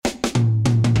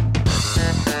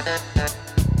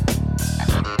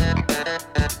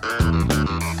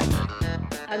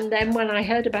And then when I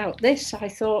heard about this, I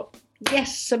thought,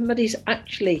 yes, somebody's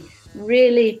actually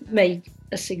really made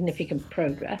a significant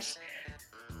progress.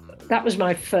 That was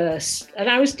my first, and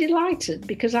I was delighted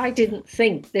because I didn't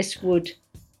think that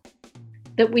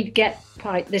we'd get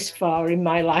quite this far in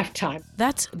my lifetime.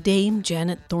 That's Dame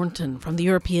Janet Thornton from the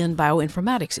European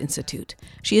Bioinformatics Institute.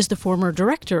 She is the former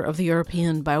director of the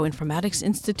European Bioinformatics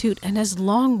Institute and has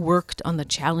long worked on the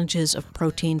challenges of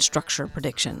protein structure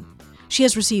prediction. She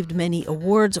has received many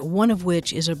awards, one of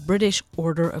which is a British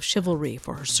Order of Chivalry.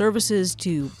 For her services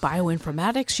to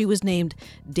bioinformatics, she was named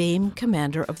Dame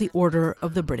Commander of the Order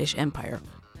of the British Empire.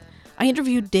 I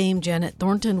interviewed Dame Janet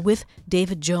Thornton with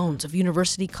David Jones of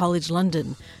University College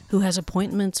London, who has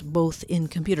appointments both in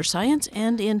computer science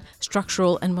and in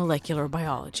structural and molecular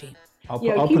biology. I'll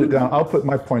put it down. I'll put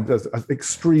my point as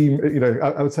extreme,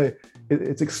 I would say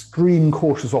it's extreme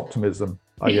cautious optimism,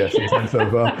 I guess, in terms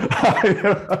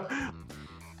of...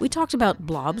 We talked about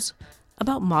blobs,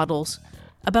 about models,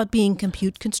 about being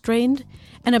compute constrained,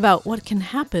 and about what can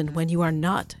happen when you are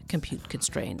not compute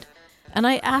constrained. And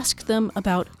I asked them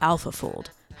about AlphaFold,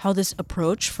 how this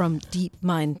approach from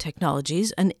DeepMind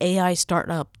Technologies, an AI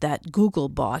startup that Google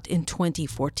bought in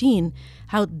 2014,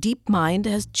 how DeepMind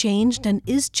has changed and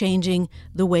is changing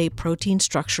the way protein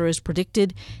structure is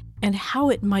predicted, and how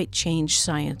it might change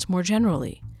science more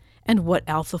generally, and what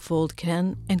AlphaFold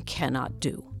can and cannot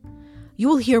do. You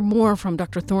will hear more from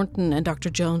Dr. Thornton and Dr.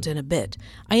 Jones in a bit.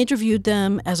 I interviewed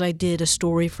them as I did a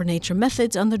story for Nature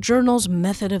Methods on the journal's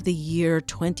Method of the Year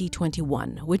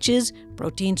 2021, which is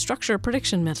Protein Structure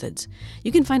Prediction Methods.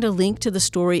 You can find a link to the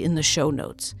story in the show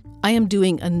notes. I am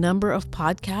doing a number of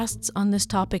podcasts on this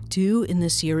topic too in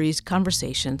this series,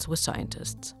 Conversations with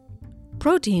Scientists.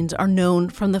 Proteins are known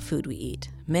from the food we eat.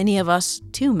 Many of us,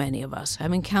 too many of us,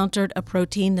 have encountered a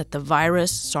protein that the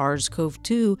virus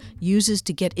SARS-CoV-2 uses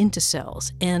to get into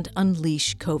cells and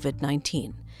unleash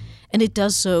COVID-19. And it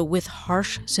does so with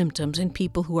harsh symptoms in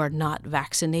people who are not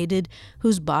vaccinated,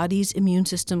 whose body's immune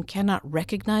system cannot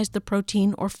recognize the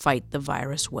protein or fight the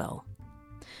virus well.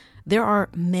 There are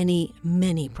many,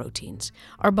 many proteins.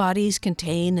 Our bodies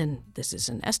contain, and this is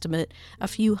an estimate, a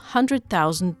few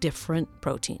 100,000 different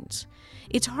proteins.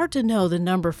 It's hard to know the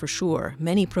number for sure.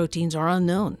 Many proteins are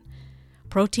unknown.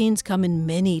 Proteins come in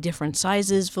many different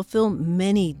sizes, fulfill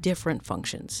many different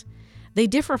functions. They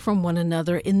differ from one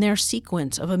another in their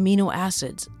sequence of amino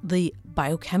acids, the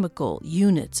biochemical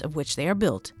units of which they are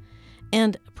built.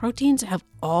 And proteins have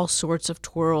all sorts of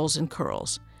twirls and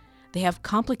curls. They have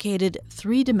complicated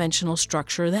three-dimensional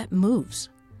structure that moves.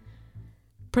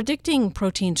 Predicting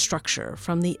protein structure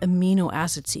from the amino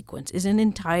acid sequence is an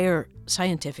entire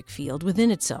scientific field within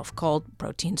itself called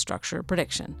protein structure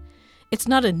prediction. It's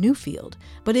not a new field,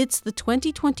 but it's the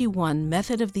 2021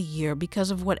 Method of the Year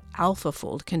because of what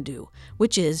AlphaFold can do,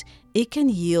 which is it can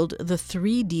yield the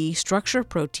 3D structure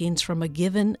proteins from a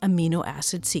given amino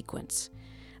acid sequence.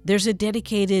 There's a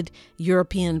dedicated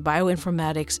European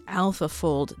Bioinformatics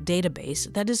AlphaFold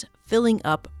database that is filling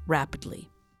up rapidly.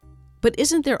 But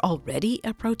isn't there already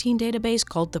a protein database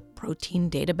called the Protein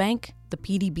Data Bank, the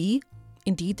PDB?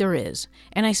 Indeed there is,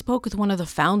 and I spoke with one of the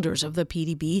founders of the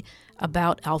PDB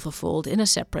about AlphaFold in a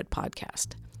separate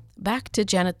podcast. Back to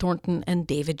Janet Thornton and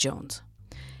David Jones.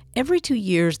 Every 2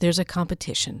 years there's a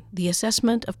competition, the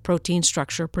Assessment of Protein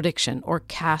Structure Prediction, or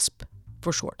CASP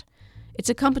for short. It's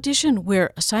a competition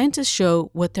where scientists show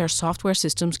what their software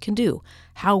systems can do,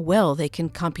 how well they can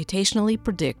computationally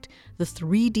predict the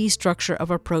 3D structure of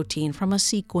a protein from a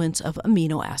sequence of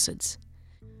amino acids.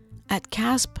 At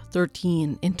CASP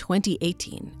 13 in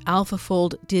 2018,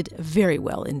 AlphaFold did very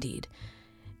well indeed.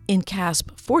 In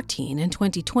CASP 14 in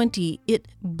 2020, it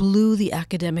blew the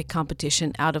academic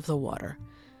competition out of the water.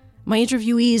 My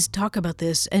interviewees talk about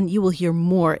this, and you will hear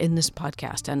more in this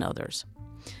podcast and others.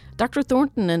 Dr.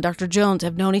 Thornton and Dr. Jones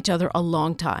have known each other a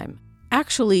long time.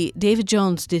 Actually, David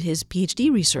Jones did his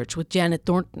PhD research with Janet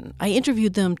Thornton. I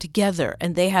interviewed them together,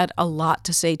 and they had a lot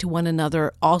to say to one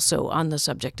another also on the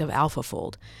subject of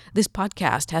AlphaFold. This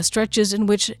podcast has stretches in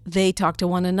which they talk to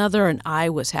one another, and I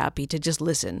was happy to just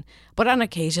listen. But on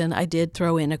occasion, I did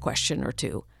throw in a question or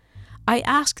two. I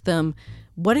asked them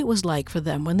what it was like for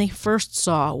them when they first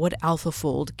saw what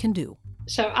AlphaFold can do.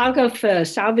 So I'll go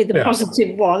first. I'll be the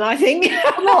positive one, I think.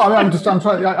 No, I'm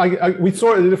trying. We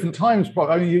saw it at different times.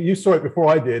 I mean, you saw it before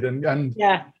I did, and in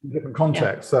different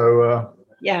contexts.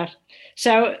 Yeah.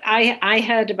 So I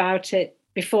heard about it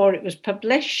before it was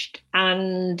published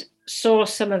and saw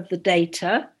some of the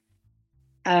data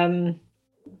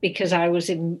because I was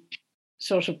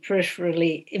sort of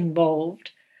peripherally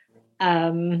involved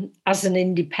as an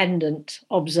independent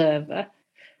observer.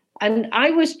 And I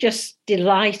was just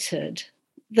delighted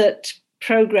that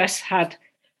progress had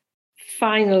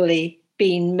finally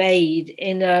been made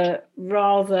in a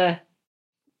rather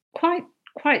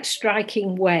quite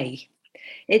striking way.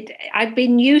 I'd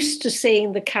been used to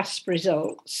seeing the CASP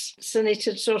results, and it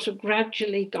had sort of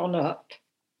gradually gone up,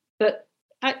 but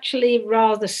actually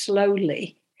rather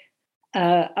slowly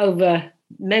over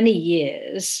many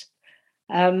years.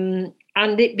 And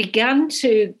it began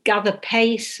to gather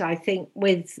pace, I think,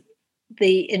 with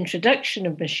the introduction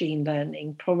of machine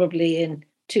learning, probably in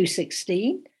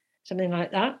 2016, something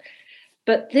like that.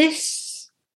 But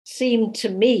this seemed to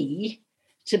me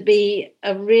to be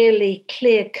a really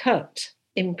clear-cut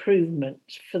improvement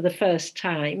for the first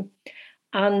time,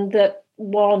 and that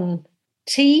one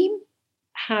team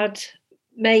had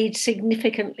made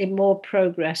significantly more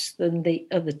progress than the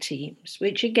other teams,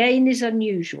 which again is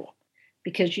unusual,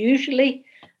 because usually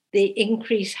the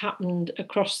increase happened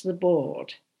across the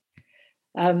board.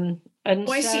 I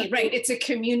see, right. It's a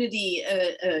community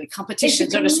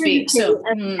competition, so to speak. So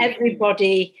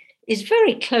everybody is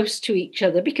very close to each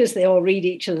other because they all read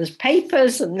each other's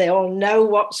papers and they all know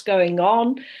what's going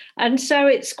on. And so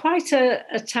it's quite a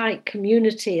tight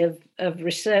community of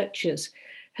researchers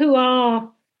who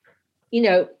are,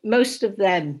 most of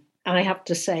them, I have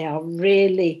to say, are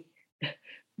really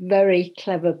very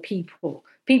clever people.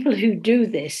 People who do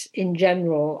this in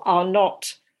general are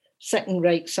not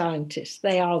second-rate scientists.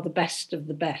 They are the best of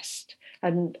the best.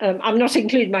 And I'm not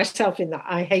including myself in that,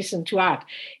 I hasten to add.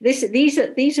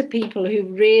 These are people who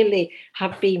really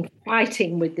have been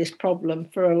fighting with this problem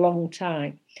for a long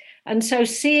time. And so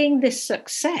seeing this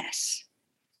success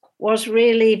was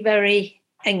really very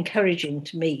encouraging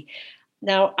to me.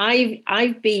 Now,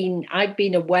 I've been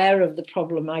aware of the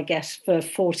problem, I guess, for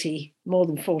more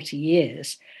than 40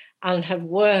 years, and have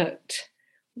worked.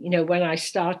 When I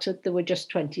started, there were just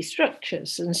 20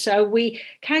 structures. And so we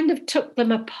kind of took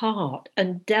them apart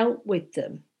and dealt with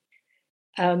them.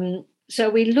 So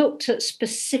we looked at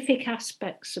specific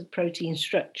aspects of protein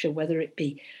structure, whether it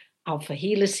be alpha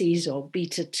helices or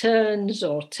beta turns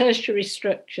or tertiary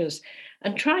structures,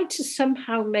 and tried to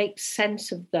somehow make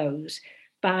sense of those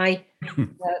by,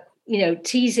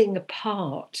 teasing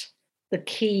apart the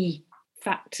key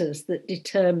factors that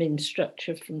determine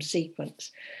structure from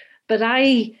sequence. But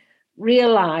I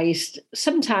realized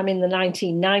sometime in the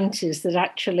 1990s that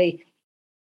actually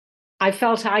I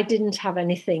felt I didn't have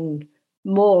anything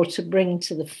more to bring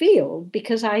to the field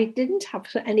because I didn't have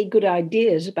any good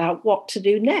ideas about what to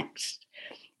do next.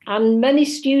 And many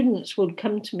students would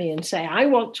come to me and say, I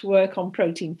want to work on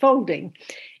protein folding,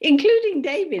 including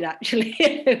David, actually,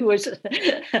 who was,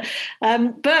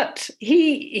 but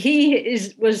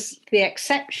he was the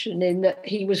exception in that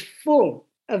he was full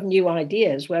of new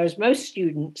ideas, whereas most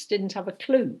students didn't have a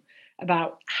clue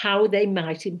about how they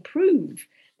might improve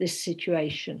this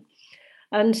situation.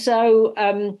 And so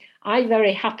I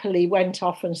very happily went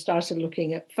off and started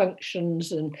looking at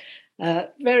functions and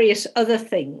various other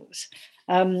things,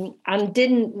 and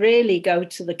didn't really go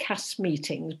to the CAS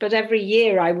meetings. But every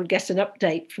year I would get an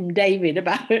update from David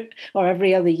about it, or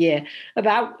every other year,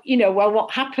 about,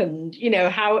 what happened,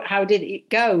 how did it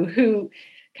go, who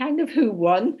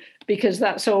won, because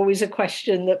that's always a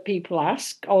question that people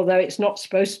ask, although it's not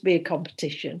supposed to be a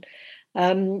competition.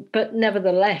 But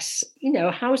nevertheless,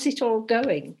 how's it all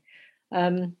going?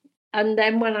 And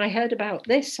then when I heard about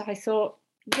this, I thought,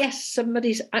 yes,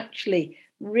 somebody's actually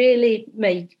really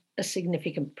made a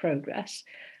significant progress.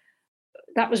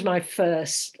 That was my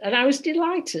first, and I was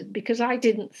delighted because I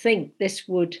didn't think that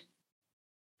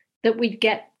we'd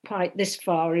get quite this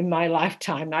far in my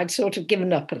lifetime. I'd sort of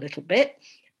given up a little bit.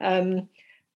 But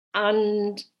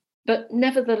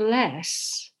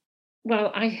nevertheless,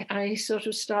 well, I sort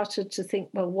of started to think,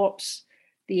 well, what's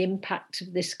the impact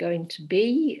of this going to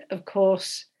be? Of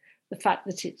course, the fact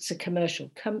that it's a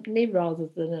commercial company rather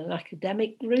than an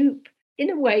academic group, in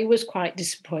a way, was quite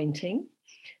disappointing,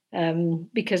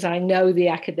 because I know the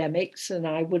academics and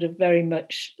I would have very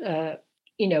much,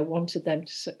 wanted them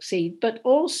to succeed. But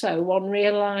also one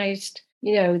realized,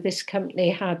 this company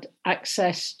had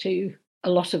access to a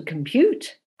lot of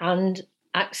compute and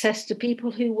access to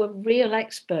people who were real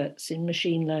experts in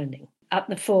machine learning at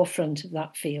the forefront of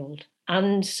that field.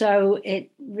 And so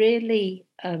it really,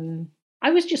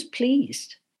 I was just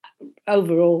pleased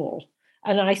overall.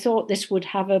 And I thought this would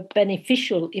have a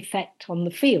beneficial effect on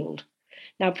the field.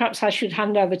 Now, perhaps I should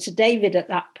hand over to David at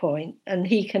that point, and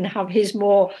he can have his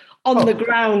more on the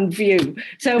ground view.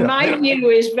 So my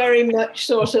view is very much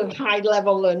sort of high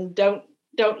level and don't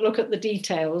look at the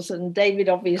details. And David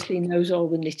obviously knows all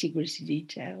the nitty-gritty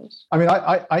details. I mean,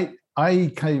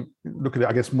 I kind of look at it,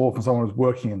 I guess, more from someone who's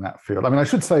working in that field. I mean, I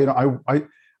should say,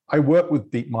 I worked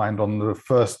with DeepMind on the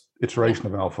first iteration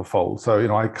of AlphaFold. So,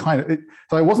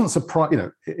 so I wasn't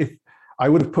surprised, if I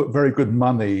would have put very good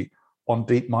money on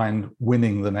DeepMind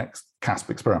winning the next CASP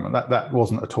experiment. That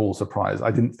wasn't at all surprised.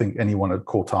 I didn't think anyone had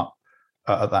caught up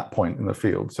at that point in the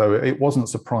field. So it wasn't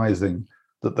surprising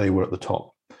that they were at the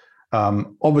top.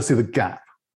 Obviously the gap,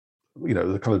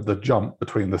 the kind of the jump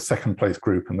between the second place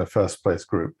group and the first place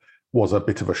group was a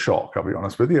bit of a shock, I'll be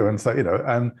honest with you. And so,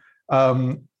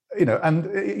 and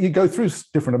you go through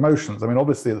different emotions. I mean,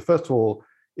 obviously, first of all,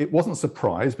 it wasn't a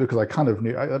surprise because I kind of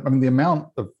knew, the amount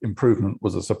of improvement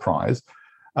was a surprise.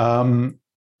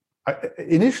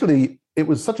 Initially, it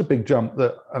was such a big jump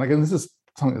that, and again, this is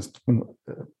something that's been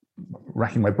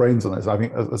racking my brains on this, I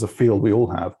think as a field we all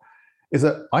have, is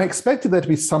that I expected there to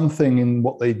be something in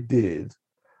what they did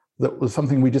that was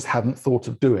something we just hadn't thought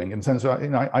of doing. In the sense of,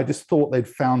 I just thought they'd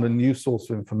found a new source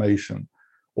of information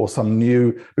or some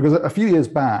new, because a few years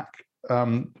back,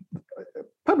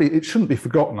 probably it shouldn't be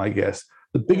forgotten, I guess,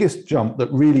 the biggest jump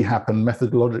that really happened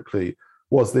methodologically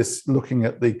was this looking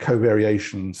at the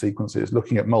covariation sequences,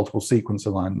 looking at multiple sequence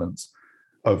alignments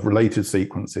of related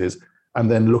sequences, and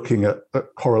then looking at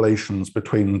correlations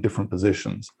between different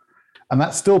positions. And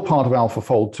that's still part of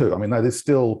AlphaFold too. I mean, that is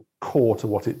still core to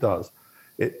what it does.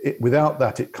 Without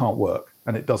that, it can't work,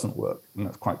 and it doesn't work. And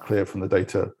that's quite clear from the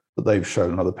data that they've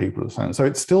shown and other people have shown. So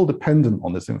it's still dependent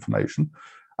on this information.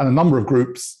 And a number of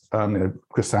groups,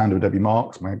 Chris Sander, Debbie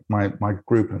Marks, my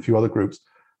group, and a few other groups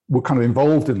were kind of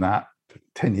involved in that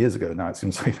 10 years ago now. It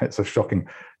seems like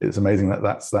it's amazing that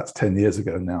that's 10 years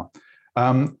ago now.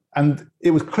 And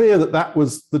it was clear that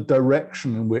was the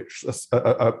direction in which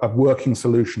a working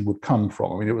solution would come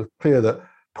from. I mean, it was clear that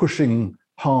pushing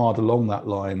hard along that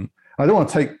line, I don't want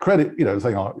to take credit,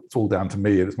 saying, oh, it's all down to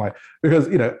me. Because,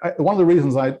 one of the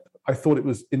reasons I thought it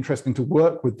was interesting to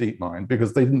work with DeepMind,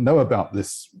 because they didn't know about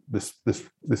this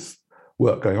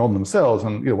work going on themselves.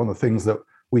 And, one of the things that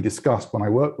we discussed when I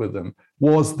worked with them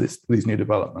was these new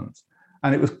developments.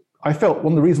 And I felt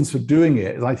one of the reasons for doing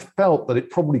it is I felt that it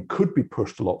probably could be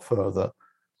pushed a lot further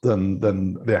than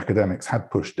the academics had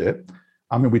pushed it.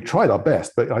 I mean, we tried our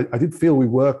best, but I did feel we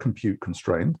were compute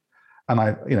constrained. And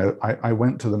I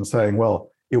went to them saying,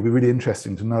 well, it would be really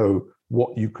interesting to know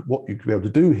what you could be able to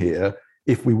do here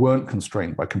if we weren't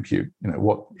constrained by compute.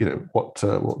 What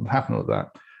would happen with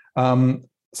that?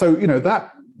 So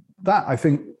that I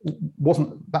think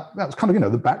wasn't that was kind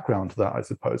of the background to that, I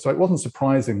suppose. So it wasn't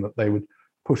surprising that they would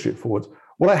push it forwards.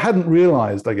 What I hadn't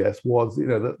realized, I guess, was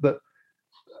that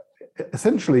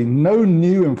essentially no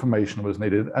new information was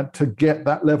needed to get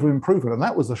that level of improvement, and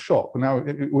that was a shock. Now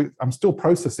I'm still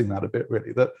processing that a bit,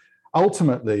 really. That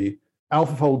ultimately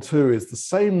AlphaFold 2 is the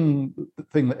same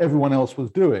thing that everyone else was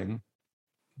doing,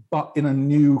 but in a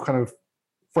new kind of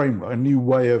framework, a new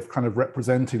way of kind of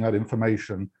representing that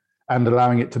information and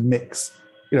allowing it to mix.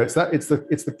 It's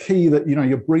the key that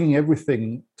you're bringing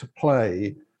everything to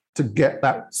play to get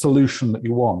that solution that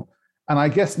you want. And I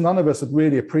guess none of us had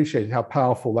really appreciated how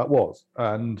powerful that was.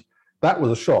 And that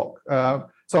was a shock.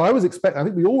 So I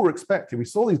think we all were expecting, we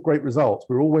saw these great results,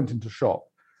 we all went into shock,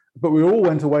 but we all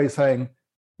went away saying,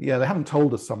 yeah, they haven't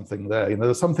told us something there.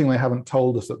 There's something they haven't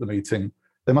told us at the meeting.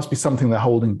 There must be something they're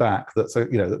holding back that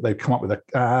they've come up with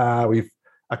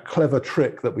a clever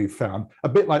trick that we've found, a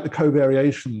bit like the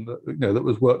covariation that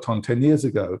was worked on 10 years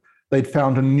ago. They'd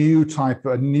found a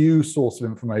new source of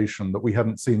information that we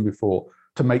hadn't seen before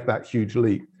to make that huge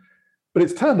leap. But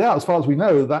it's turned out, as far as we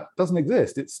know, that doesn't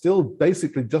exist. It's still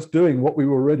basically just doing what we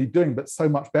were already doing, but so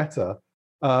much better,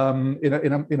 in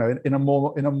a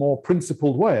more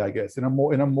principled way, I guess, in a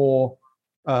more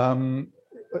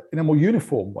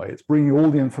uniform way. It's bringing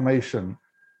all the information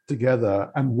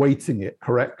together and weighting it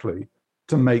correctly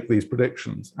to make these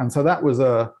predictions. And so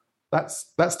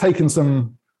that's taken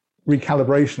some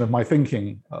recalibration of my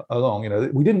thinking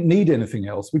along. We didn't need anything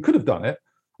else. We could have done it.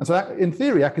 And so that, in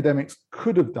theory, academics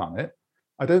could have done it.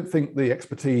 I don't think the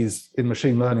expertise in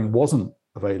machine learning wasn't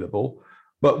available,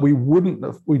 but we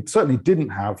certainly didn't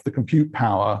have the compute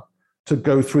power to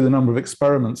go through the number of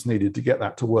experiments needed to get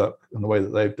that to work in the way that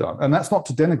they've done. And that's not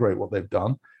to denigrate what they've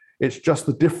done. It's just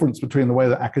the difference between the way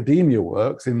that academia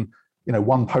works in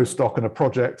one postdoc and a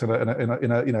project and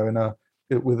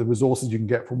with the resources you can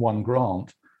get from one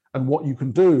grant, and what you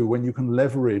can do when you can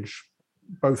leverage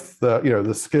both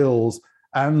the skills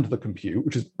and the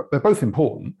compute, they're both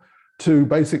important, to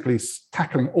basically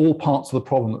tackling all parts of the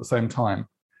problem at the same time.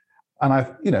 And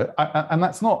and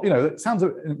that's not, it sounds,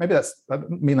 maybe I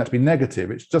don't mean that to be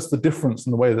negative. It's just the difference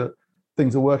in the way that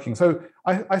things are working. So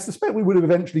I suspect we would have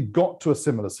eventually got to a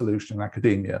similar solution in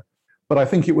academia, but I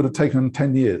think it would have taken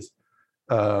 10 years.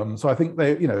 So I think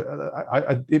they,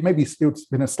 it may be it's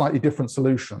been a slightly different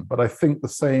solution, but I think the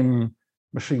same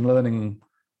machine learning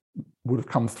would have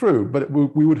come through, but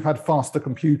we would have had faster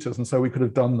computers, and so we could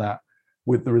have done that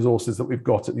with the resources that we've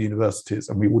got at the universities,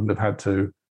 and we wouldn't have had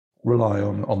to rely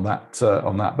on that.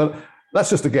 But that's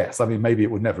just a guess. I mean, maybe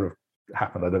it would never have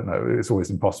happened. I don't know. It's always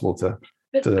impossible to.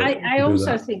 But I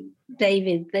also think,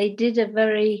 David, they did a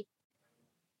very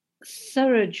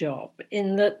thorough job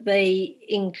in that they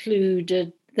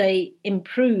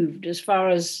improved, as far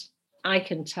as I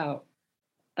can tell,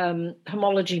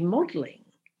 homology modelling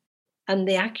and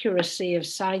the accuracy of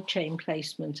sidechain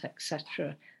placement,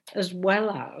 etc., as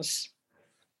well as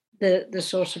the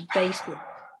sort of basic stuff.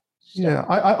 Yeah,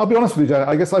 I'll be honest with you, Janet.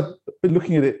 I guess I've been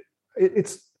looking at it.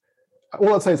 It's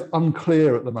all I'd say is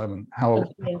unclear at the moment how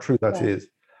true that is,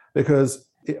 because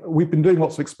we've been doing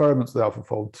lots of experiments with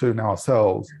AlphaFold 2 now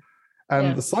ourselves,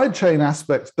 and the sidechain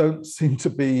aspects don't seem to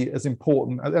be as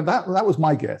important. And that was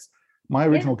my guess. My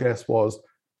original guess was,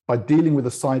 by dealing with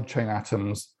the sidechain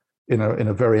atoms in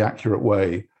a very accurate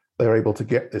way, they're able to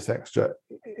get this extra.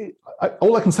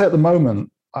 All I can say at the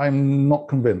moment, I'm not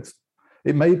convinced.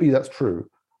 It may be that's true,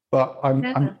 but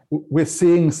we're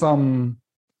seeing some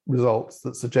results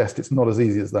that suggest it's not as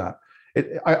easy as that.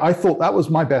 I thought that was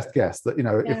my best guess, that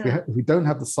if we don't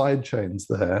have the side chains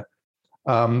there,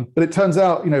 but it turns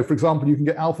out, for example, you can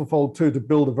get AlphaFold 2 to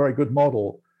build a very good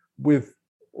model with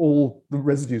all the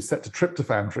residues set to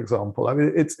tryptophan, for example. I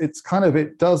mean, it's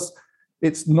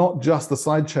not just the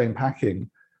side chain packing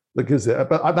that gives it,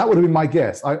 but that would have been my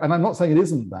guess. And I'm not saying it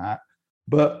isn't that,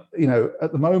 but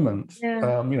at the moment,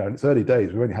 in its early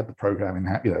days, we've only had the program in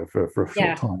for a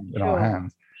short time in our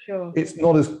hands. Sure. It's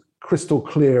not as crystal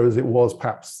clear as it was,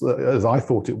 perhaps, as I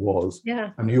thought it was,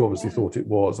 and you obviously thought it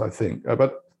was, I think.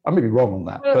 But I may be wrong on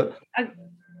that. Well,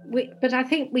 but I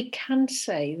think we can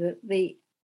say that the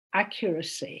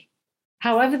accuracy,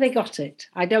 however they got it,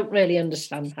 I don't really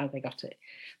understand how they got it,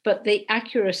 but the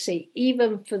accuracy,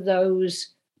 even for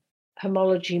those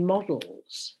homology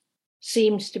models,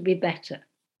 seems to be better.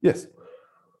 Yes.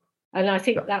 And I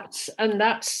think that's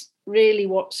really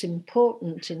what's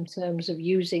important in terms of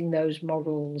using those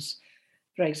models,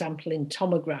 for example, in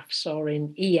tomographs or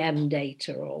in EM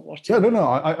data or whatever. Yeah, no,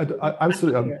 I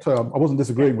absolutely. I wasn't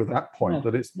disagreeing with that point,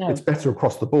 that it's better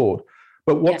across the board.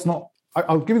 But what's not,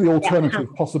 I'll give you the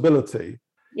alternative possibility,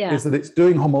 is that it's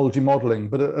doing homology modeling,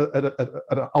 but at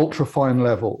an ultra fine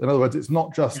level. In other words, it's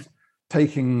not just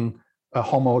taking a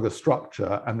homologous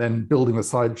structure and then building the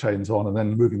side chains on and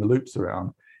then moving the loops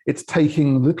around. It's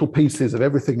taking little pieces of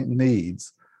everything it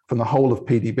needs from the whole of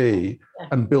PDB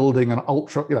and building an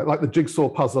ultra, like the jigsaw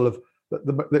puzzle of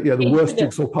the worst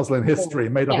jigsaw puzzle in history,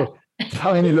 made up of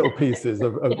tiny little pieces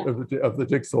of the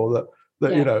jigsaw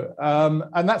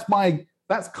and that's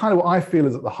kind of what I feel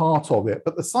is at the heart of it.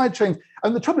 But the side chains,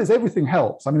 and the trouble is everything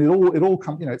helps. I mean, it all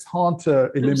comes, it's hard to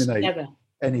eliminate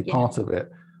any part of it.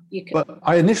 But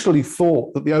I initially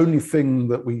thought that the only thing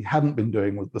that we hadn't been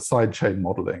doing was the sidechain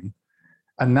modeling.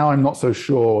 And now I'm not so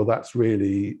sure that's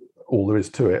really all there is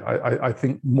to it. I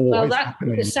think more is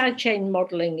happening. The sidechain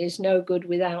modeling is no good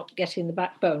without getting the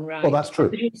backbone right. Well, that's true.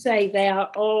 As you say, they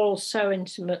are all so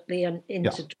intimately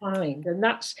intertwined. And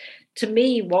that's, to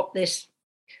me, what this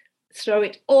throw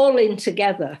it all in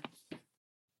together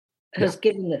has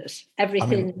given us.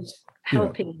 Everything's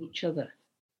helping each other.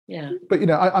 Yeah. But,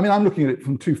 I'm looking at it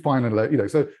from too fine a,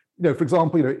 so, for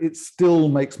example, it still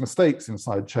makes mistakes in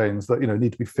side chains that,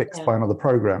 need to be fixed by another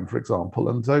program, for example.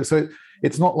 And so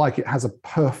it's not like it has a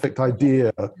perfect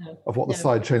idea of what the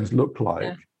side chains look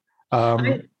like.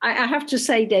 I have to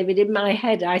say, David, in my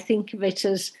head, I think of it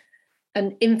as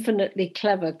an infinitely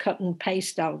clever cut and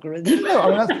paste algorithm.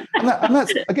 No,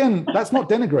 that's again, that's not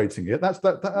denigrating it. That's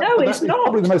it's not.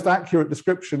 Probably the most accurate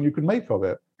description you can make of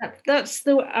it.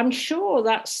 I'm sure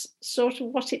that's sort of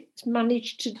what it's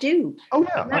managed to do. Oh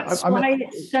yeah, and that's why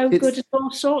it's so good at all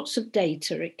sorts of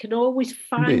data. It can always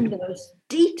find those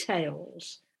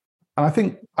details. And I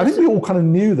think we all kind of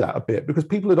knew that a bit, because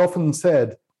people had often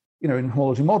said, in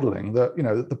homology modeling, that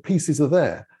the pieces are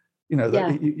there.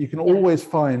 That you can always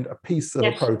find a piece of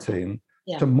a protein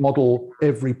to model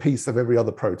every piece of every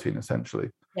other protein, essentially.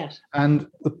 Yes. And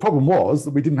the problem was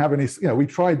that we didn't have any, we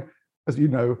tried, as you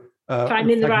know,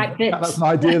 finding the right bits. That's an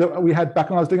idea that we had back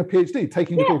when I was doing a PhD,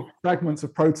 taking little fragments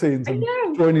of proteins and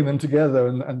joining them together.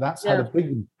 And that's had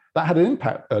had an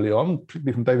impact early on,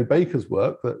 particularly from David Baker's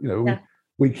work, that,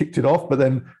 we kicked it off, but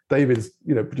then David's,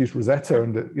 produced Rosetta,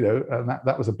 and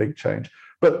that was a big change.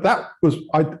 But that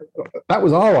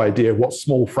was our idea of what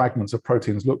small fragments of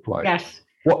proteins look like. Yes.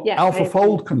 What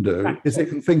AlphaFold can do is it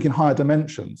can think in higher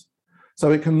dimensions.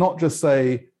 So it can not just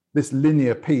say, this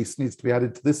linear piece needs to be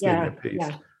added to this Yeah, linear piece.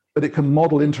 yeah. But it can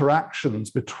model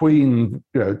interactions between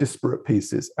disparate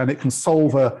pieces, and it can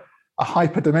solve a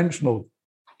hyperdimensional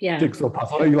jigsaw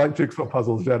puzzle. I know you like jigsaw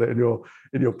puzzles, Janet, in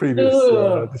your previous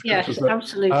discussions. Yes,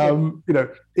 absolutely.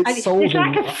 It's solving. It's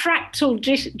like a fractal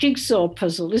jigsaw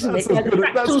puzzle, isn't it?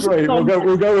 That's great. We'll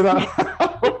go with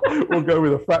that. We'll go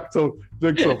with a fractal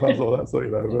jigsaw puzzle. That's what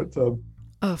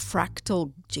a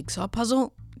fractal jigsaw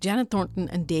puzzle. Janet Thornton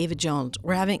and David Jones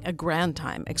were having a grand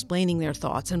time explaining their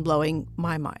thoughts and blowing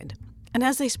my mind. And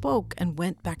as they spoke and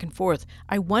went back and forth,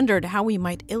 I wondered how we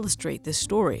might illustrate this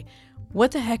story.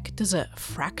 What the heck does a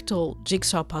fractal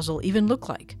jigsaw puzzle even look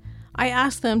like? I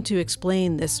asked them to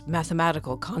explain this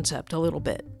mathematical concept a little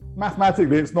bit.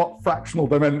 Mathematically, it's not fractional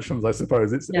dimensions, I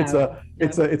suppose.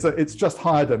 It's just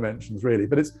higher dimensions, really.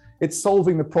 But it's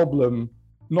solving the problem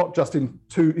not just in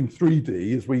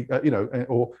 3D, as we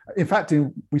or in fact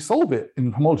we solve it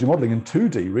in homology modeling in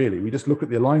 2D. Really, we just look at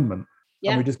the alignment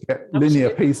and we just get linear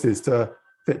pieces to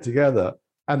fit together,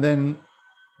 and then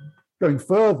going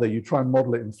further, you try and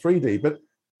model it in 3D. But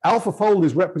AlphaFold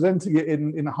is representing it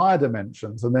in higher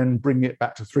dimensions and then bringing it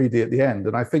back to 3D at the end.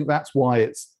 And I think that's why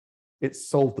it's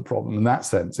solved the problem in that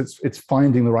sense. It's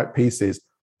finding the right pieces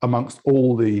amongst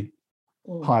all the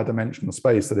higher dimensional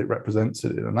space that it represents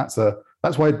it in. And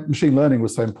that's why machine learning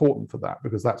was so important for that,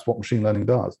 because that's what machine learning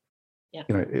does. Yeah.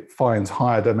 It finds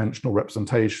higher dimensional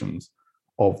representations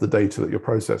of the data that you're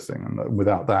processing. And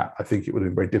without that, I think it would have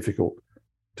been very difficult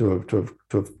to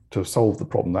have solved the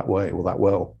problem that way or that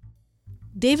well.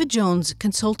 David Jones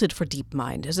consulted for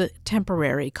DeepMind as a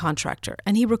temporary contractor,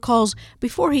 and he recalls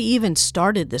before he even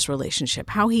started this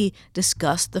relationship how he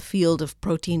discussed the field of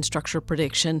protein structure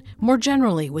prediction more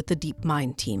generally with the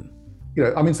DeepMind team.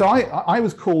 So I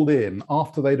was called in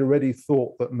after they'd already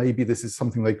thought that maybe this is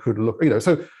something they could look,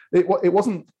 so it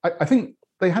wasn't, I think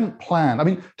they hadn't planned.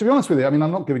 To be honest with you, I'm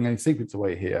not giving any secrets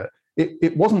away here.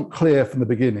 It wasn't clear from the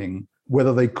beginning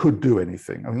whether they could do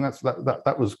anything.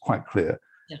 That was quite clear.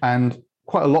 Yeah. And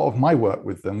quite a lot of my work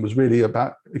with them was really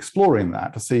about exploring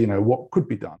that to see, what could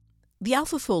be done. The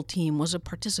AlphaFold team was a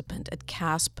participant at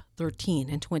CASP 13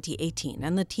 in 2018,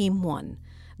 and the team won.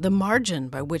 The margin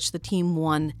by which the team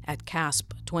won at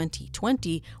CASP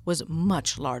 2020 was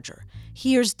much larger.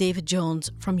 Here's David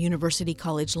Jones from University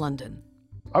College London.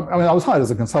 I was hired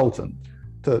as a consultant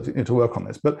to work on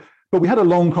this, but we had a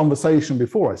long conversation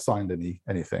before I signed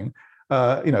anything.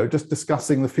 Just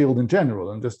discussing the field in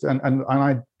general, and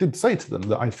I did say to them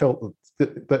that I felt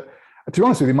that to be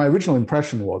honest with you, my original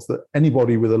impression was that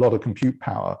anybody with a lot of compute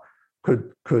power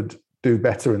could do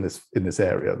better in this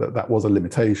area. That was a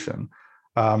limitation.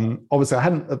 Obviously, I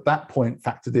hadn't at that point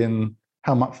factored in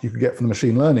how much you could get from the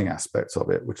machine learning aspects of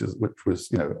it, which was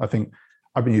I think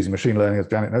I've been using machine learning, as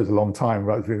Janet knows, a long time,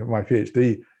 right through my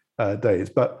PhD days,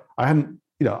 but I hadn't.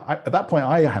 At that point,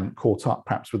 I hadn't caught up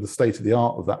perhaps with the state of the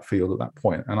art of that field at that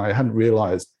point, and I hadn't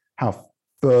realized how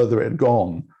further it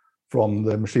had from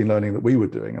the machine learning that we were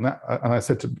doing. And I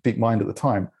said to DeepMind at the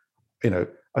time,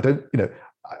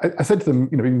 I said to them,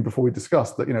 even before we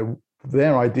discussed that,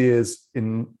 their ideas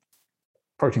in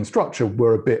protein structure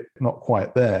were a bit not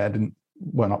quite there,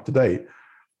 weren't up to date,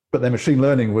 but their machine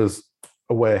learning was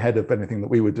a way ahead of anything that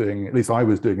we were doing, at least I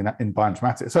was doing in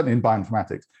bioinformatics, certainly in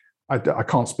bioinformatics. I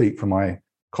can't speak for my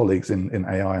colleagues in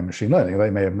AI and machine learning. They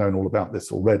may have known all about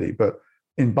this already, but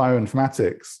in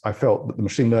bioinformatics, I felt that the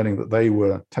machine learning that they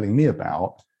were telling me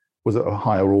about was at a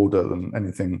higher order than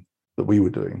anything that we were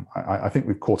doing. I think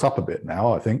we've caught up a bit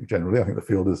now. I think the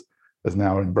field has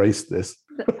now embraced this.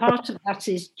 But part of that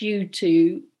is due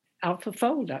to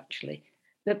AlphaFold, actually,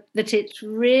 that it's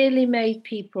really made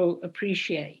people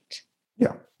appreciate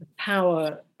the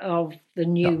power of the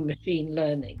new machine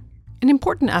learning. An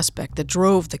important aspect that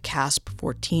drove the CASP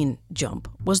 14 jump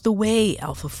was the way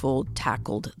AlphaFold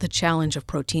tackled the challenge of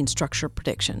protein structure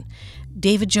prediction.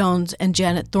 David Jones and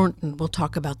Janet Thornton will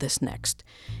talk about this next.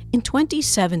 In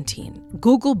 2017,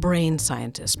 Google Brain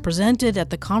scientists presented at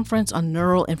the Conference on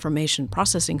Neural Information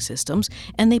Processing Systems,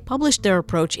 and they published their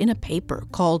approach in a paper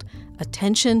called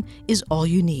Attention is All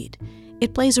You Need.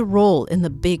 It plays a role in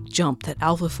the big jump that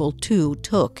AlphaFold 2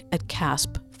 took at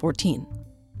CASP 14.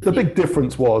 The big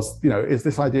difference was, is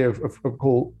this idea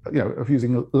of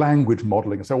using language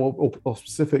modeling. So, or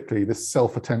specifically this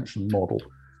self-attention model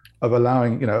of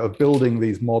allowing, of building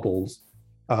these models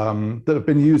that have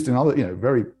been used in other,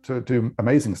 to do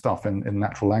amazing stuff in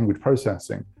natural language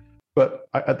processing. But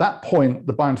at that point,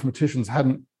 the bioinformaticians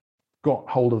hadn't got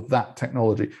hold of that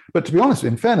technology. But to be honest,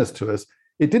 in fairness to us,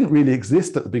 it didn't really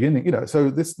exist at the beginning.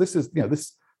 So this is,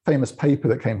 this famous paper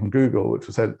that came from Google, which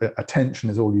said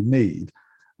attention is all you need.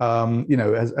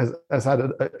 has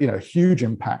had a huge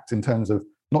impact in terms of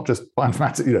not just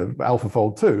bioinformatics,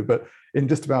 AlphaFold 2, but in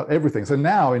just about everything. So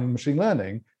now in machine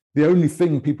learning, the only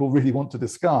thing people really want to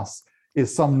discuss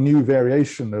is some new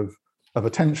variation of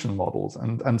attention models.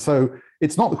 And so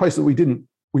it's not the case that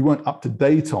we weren't up to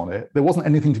date on it. There wasn't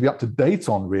anything to be up to date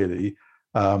on really,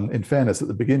 in fairness, at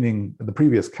the beginning of the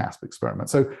previous CASP experiment.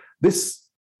 So this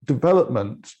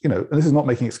development, and this is not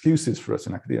making excuses for us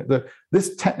in academia,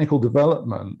 this technical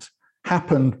development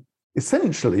happened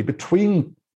essentially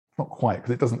between, not quite,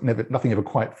 because nothing ever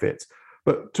quite fits,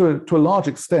 but to a large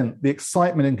extent, the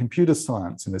excitement in computer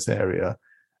science in this area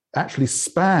actually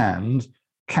spanned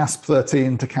CASP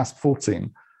 13 to CASP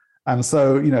 14. And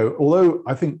so, although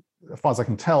I think, as far as I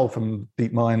can tell from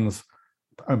DeepMind's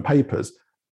own papers,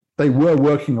 they were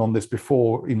working on this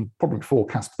probably before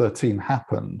CASP 13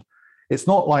 happened. It's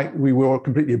not like we were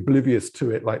completely oblivious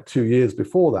to it like 2 years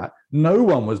before that. No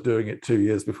one was doing it 2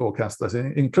 years before CASP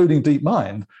 13, including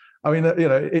DeepMind. I mean,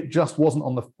 it just wasn't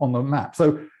on the map.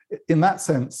 So in that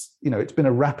sense, it's been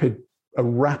a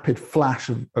rapid flash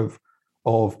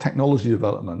of technology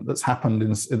development that's happened at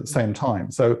the same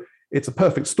time. So it's a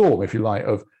perfect storm, if you like,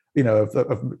 of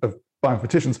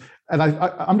bioinformaticians. And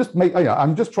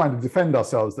I'm just trying to defend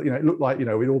ourselves that it looked like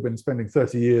we'd all been spending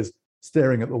 30 years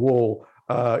staring at the wall,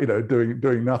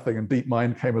 doing nothing, and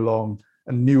DeepMind came along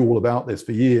and knew all about this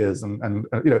for years, and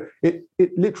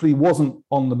it literally wasn't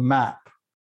on the map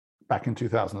back in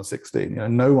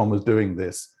 2016. No one was doing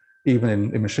this, even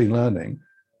in machine learning.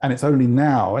 And it's only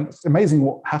now, and it's amazing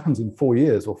what happens in 4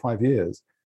 years or 5 years,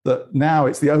 that now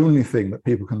it's the only thing that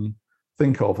people can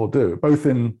think of or do, both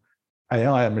in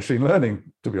AI and machine learning,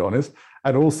 to be honest,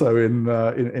 and also in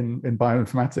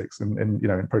bioinformatics and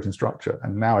in protein structure.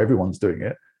 And now everyone's doing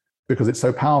it because it's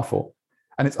so powerful.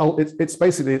 And it's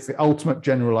basically the ultimate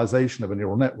generalization of a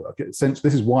neural network. This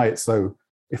is why it's so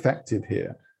effective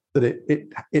here. That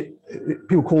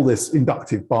people call this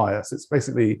inductive bias. It's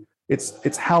basically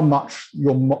it's how much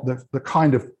the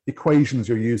kind of equations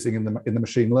you're using in the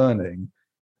machine learning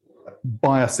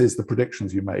biases the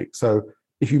predictions you make. So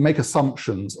if you make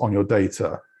assumptions on your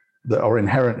data that are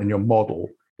inherent in your model,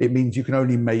 it means you can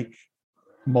only make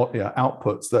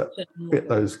outputs that fit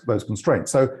those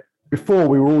constraints. So before,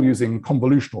 we were all using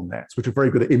convolutional nets, which are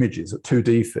very good at images, at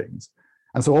 2D things.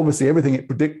 And so obviously everything it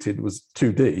predicted was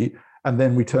 2D, and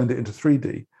then we turned it into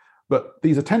 3D. But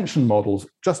these attention models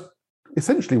just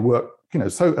essentially work,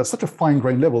 so at such a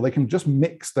fine-grained level, they can just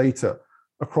mix data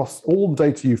across all the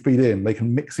data you feed in. They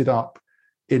can mix it up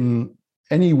in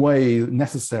any way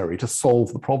necessary to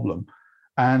solve the problem.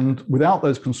 And without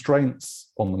those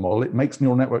constraints on the model, it makes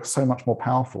neural networks so much more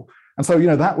powerful. And so,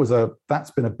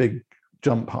 that's been a big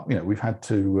jump up. We've had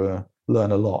to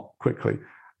learn a lot quickly.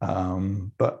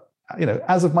 But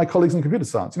as of my colleagues in computer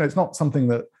science, it's not something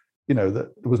that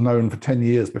that was known for 10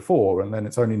 years before, and then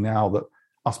it's only now that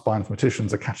us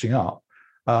bioinformaticians are catching up.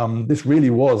 This really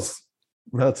was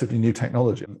relatively new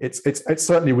technology. It's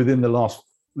certainly within the last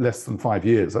less than 5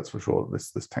 years, that's for sure,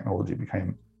 this technology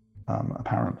became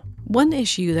apparent. One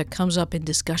issue that comes up in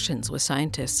discussions with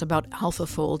scientists about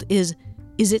AlphaFold is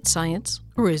it science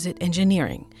or is it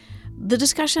engineering? The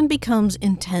discussion becomes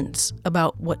intense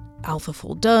about what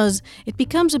AlphaFold does. It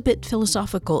becomes a bit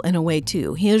philosophical in a way,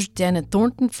 too. Here's Janet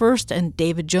Thornton first, and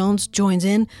David Jones joins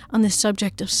in on the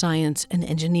subject of science and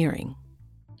engineering.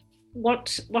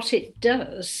 What it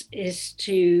does is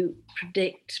to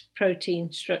predict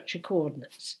protein structure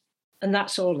coordinates, and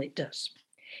that's all it does.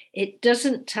 It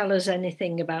doesn't tell us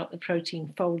anything about the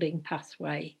protein folding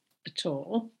pathway at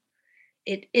all.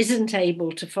 It isn't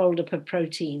able to fold up a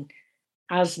protein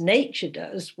as nature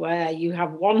does, where you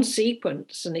have one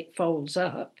sequence and it folds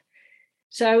up.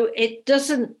 So it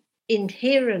doesn't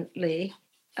inherently,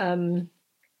 in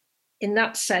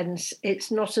that sense,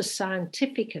 it's not a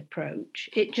scientific approach.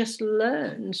 It just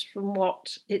learns from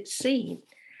what it's seen.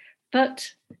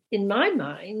 But in my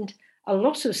mind, a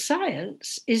lot of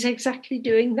science is exactly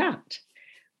doing that.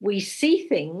 We see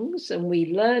things and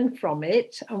we learn from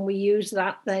it, and we use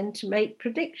that then to make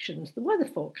predictions. The weather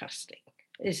forecasting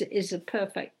is a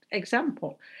perfect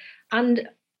example. And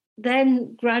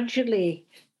then gradually,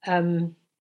 things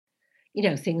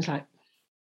like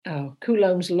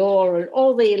Coulomb's law and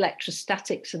all the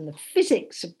electrostatics and the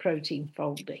physics of protein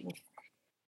folding,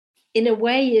 in a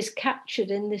way, is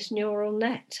captured in this neural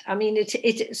net. I mean,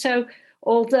 so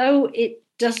although it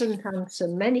doesn't answer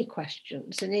many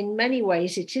questions, and in many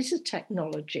ways it is a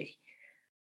technology,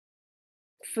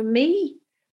 for me,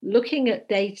 looking at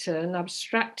data and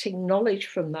abstracting knowledge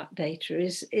from that data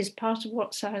is part of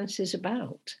what science is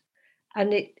about.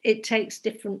 And it takes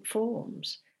different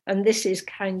forms. And this is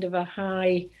kind of a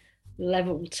high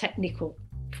level technical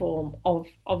form of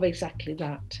exactly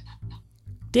that.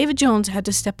 David Jones had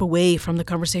to step away from the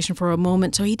conversation for a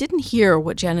moment, so he didn't hear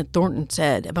what Janet Thornton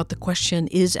said about the question,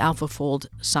 is AlphaFold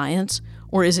science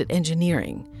or is it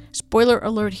engineering? Spoiler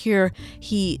alert here,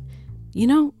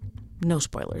 no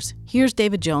spoilers. Here's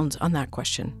David Jones on that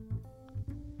question.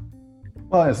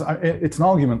 Well, it's an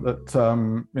argument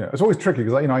that it's always tricky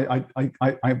because I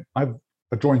have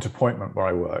a joint appointment where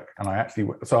I work, and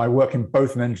I work in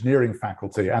both an engineering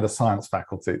faculty and a science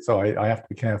faculty, so I have to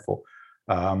be careful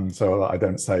so that I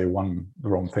don't say the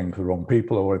wrong thing to the wrong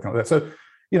people or anything like that. So,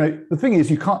 the thing is,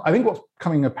 I think what's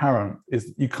becoming apparent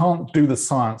is you can't do the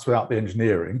science without the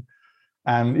engineering.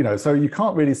 And, so you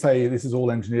can't really say this is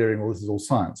all engineering or this is all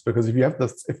science, because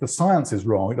if the science is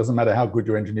wrong, it doesn't matter how good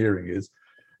your engineering is,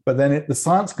 but then the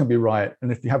science can be right.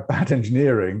 And if you have bad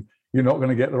engineering, you're not going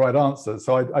to get the right answer.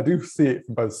 So I do see it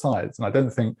from both sides. And I don't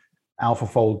think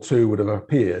AlphaFold 2 would have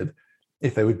appeared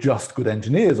if they were just good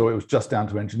engineers or it was just down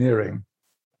to engineering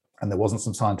and there wasn't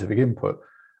some scientific input,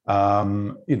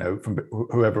 from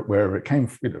wherever it came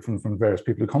from various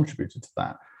people who contributed to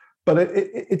that. But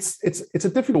it's a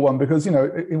difficult one because,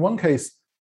 in one case,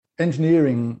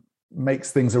 engineering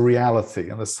makes things a reality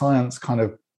and the science kind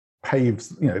of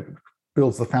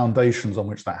builds the foundations on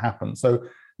which that happens. So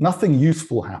nothing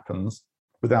useful happens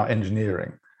without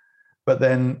engineering. But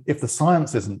then if the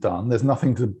science isn't done, there's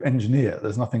nothing to engineer.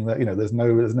 There's nothing that, there's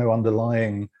no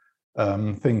underlying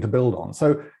thing to build on.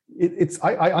 So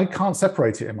I can't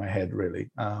separate it in my head,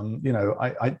 really.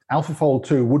 AlphaFold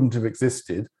 2 wouldn't have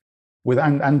existed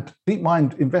and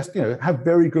DeepMind have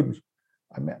very good,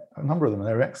 I met a number of them,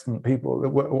 they're excellent people,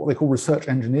 what they call research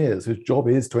engineers, whose job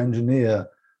is to engineer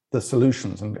the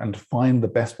solutions and find the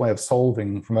best way of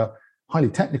solving from a highly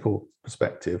technical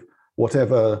perspective,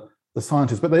 whatever the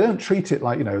scientists, but they don't treat it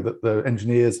like, that the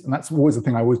engineers, and that's always the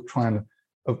thing I always try and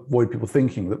avoid people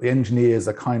thinking, that the engineers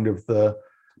are kind of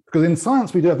because in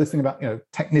science we do have this thing about,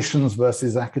 technicians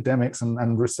versus academics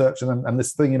and researchers and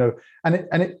this thing,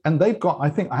 and they've got, I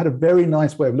think I had a very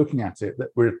nice way of looking at it,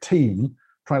 that we're a team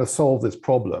trying to solve this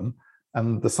problem.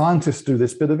 And the scientists do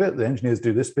this bit of it, the engineers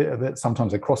do this bit of it.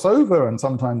 Sometimes they cross over and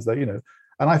sometimes they, and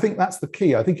I think that's the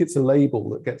key. I think it's a label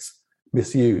that gets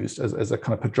misused as a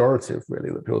kind of pejorative, really,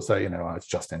 that people say, it's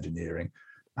just engineering.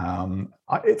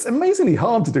 It's amazingly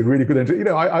hard to do really good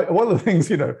engineering. One of the things,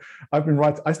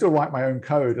 I still write my own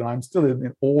code and I'm still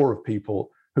in awe of people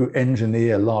who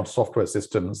engineer large software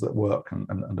systems that work and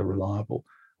are reliable.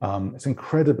 It's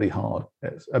incredibly hard.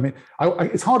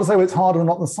 It's hard to say whether it's harder or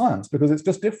not than science because it's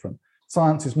just different.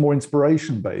 Science is more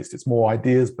inspiration-based. It's more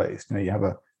ideas-based. You have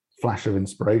a flash of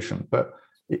inspiration, but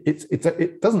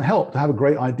it doesn't help to have a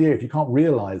great idea if you can't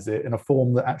realize it in a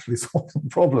form that actually solves the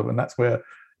problem. And that's where,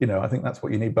 I think that's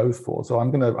what you need both for. So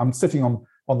I'm sitting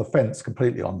on the fence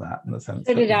completely on that in the sense.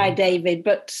 So did I, David,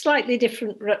 but slightly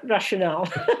different rationale.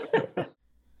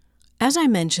 As I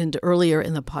mentioned earlier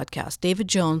in the podcast, David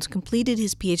Jones completed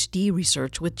his PhD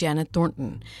research with Janet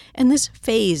Thornton, and this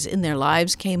phase in their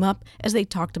lives came up as they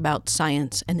talked about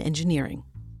science and engineering.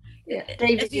 Yeah,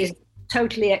 David is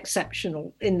totally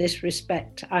exceptional in this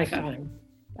respect, I find.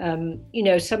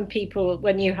 Some people,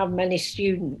 when you have many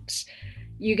students,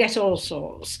 you get all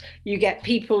sorts. You get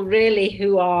people really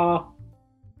who are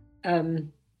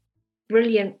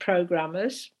brilliant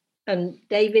programmers, and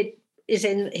David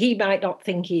he might not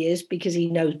think he is because he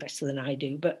knows better than I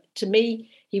do, but to me,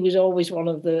 he was always one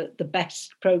of the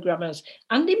best programmers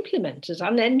and implementers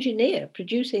and engineer,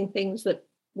 producing things that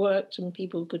worked and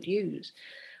people could use.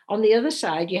 On the other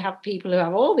side, you have people who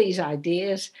have all these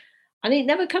ideas and it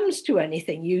never comes to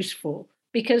anything useful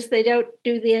because they don't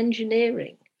do the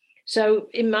engineering. So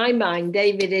in my mind,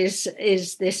 David is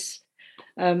this...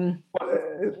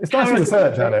 it's nice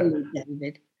research,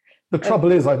 Janet. The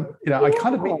trouble is, I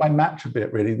kind of beat my match a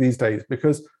bit really these days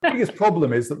because the biggest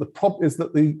problem is that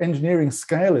the engineering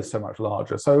scale is so much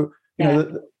larger. So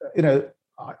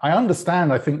I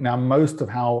understand. I think now most of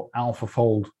how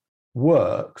AlphaFold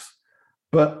works,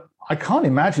 but I can't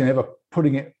imagine ever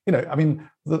putting it.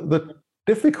 The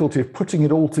difficulty of putting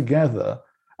it all together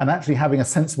and actually having a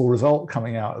sensible result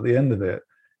coming out at the end of it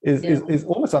is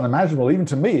almost unimaginable, even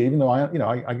to me. Even though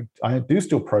I do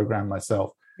still program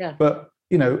myself, but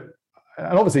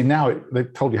and obviously now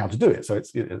they've told you how to do it. So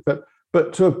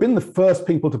but to have been the first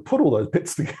people to put all those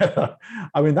bits together,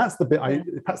 that's the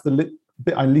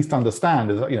bit I least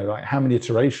understand is like how many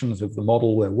iterations of the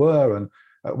model there were and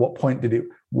at what point did it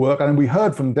work. And we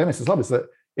heard from Demis Hassabis that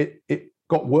it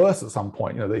got worse at some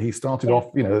point. That he started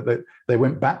off, that they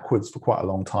went backwards for quite a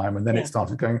long time and then it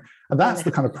started going. And that's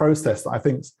the kind of process that I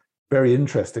think very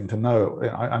interesting to know.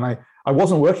 I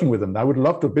wasn't working with them. I would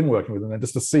love to have been working with them, and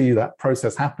just to see that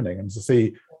process happening and to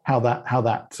see how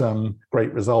that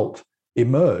great result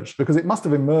emerged, because it must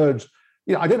have emerged.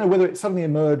 I don't know whether it suddenly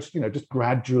emerged, just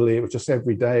gradually. It was just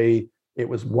every day it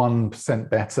was 1%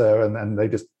 better, and they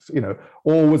just,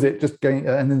 or was it just going,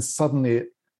 and then suddenly it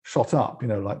shot up,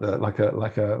 like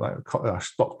a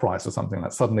stock price or something.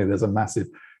 Like suddenly there's a massive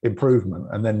improvement,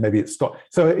 and then maybe it stopped.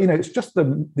 So it's just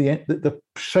the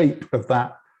shape of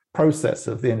that process,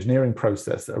 of the engineering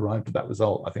process that arrived at that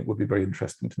result. I think would be very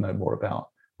interesting to know more about,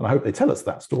 and I hope they tell us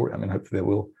that story. I mean, hopefully they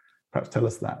will perhaps tell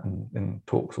us that in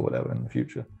talks or whatever in the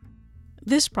future.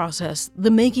 This process,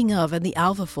 the making of and the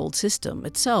AlphaFold system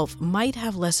itself, might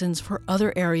have lessons for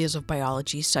other areas of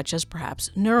biology, such as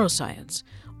perhaps neuroscience.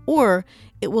 Or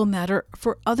it will matter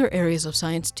for other areas of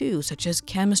science too, such as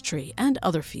chemistry and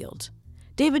other fields.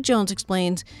 David Jones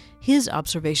explains his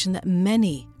observation that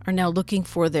many are now looking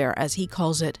for their, as he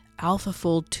calls it,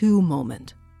 AlphaFold 2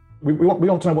 moment. We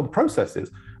want to know what the process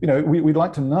is. We'd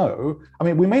like to know. I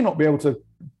mean, we may not be able to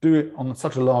do it on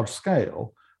such a large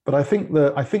scale, but I think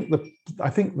the what's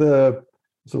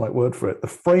the right word for it?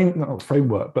 Not the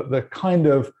framework, but the kind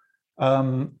of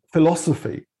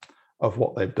philosophy of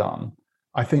what they've done,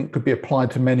 I think could be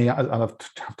applied to many, and I've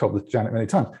told this to Janet many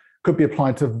times, could be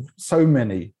applied to so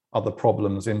many other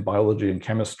problems in biology and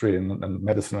chemistry and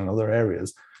medicine and other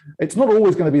areas. It's not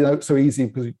always going to be so easy,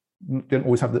 because you don't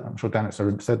always have I'm sure Janet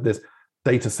said this,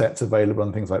 data sets available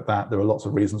and things like that. There are lots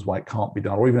of reasons why it can't be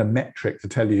done, or even a metric to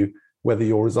tell you whether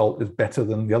your result is better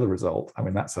than the other result. I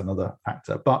mean, that's another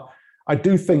factor. But I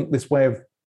do think this way of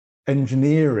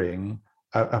engineering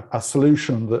a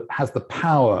solution that has the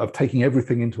power of taking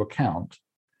everything into account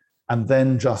and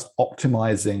then just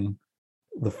optimizing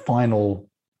the final,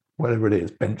 whatever it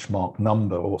is, benchmark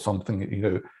number or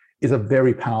something, is a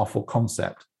very powerful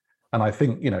concept. And I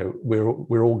think,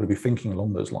 we're all going to be thinking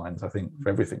along those lines, I think, for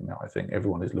everything now. I think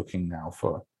everyone is looking now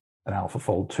for an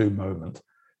AlphaFold 2 moment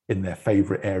in their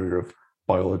favorite area of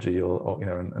biology or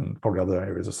and probably other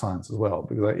areas of science as well,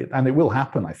 because it will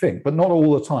happen, I think, but not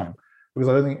all the time, because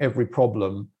I don't think every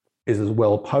problem is as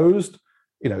well posed.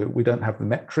 We don't have the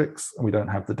metrics and we don't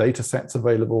have the data sets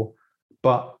available,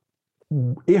 but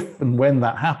if and when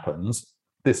that happens,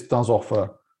 this does offer,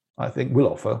 I think will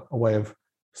offer a way of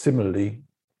similarly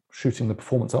shooting the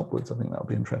performance upwards. I think that'll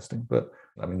be interesting. But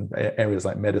I mean, areas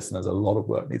like medicine, there's a lot of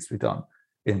work needs to be done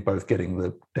in both getting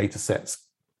the data sets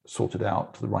sorted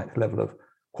out to the right level of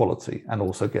quality, and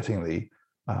also getting the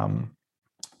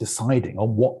deciding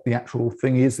on what the actual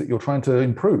thing is that you're trying to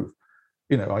improve.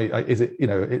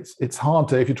 It's hard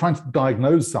to, if you're trying to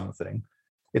diagnose something,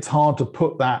 it's hard to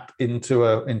put that into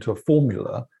a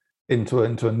formula, into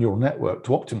a neural network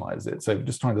to optimize it. So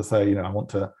just trying to say, I want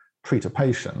to treat a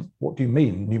patient. What do you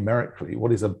mean numerically?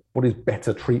 What is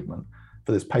better treatment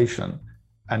for this patient?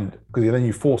 And because then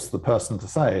you force the person to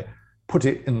say, put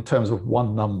it in terms of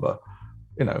one number.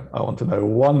 I want to know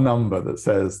one number that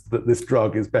says that this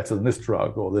drug is better than this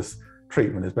drug, or this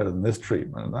treatment is better than this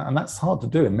treatment. And that's hard to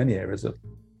do in many areas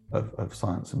of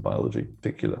science and biology in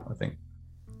particular, I think.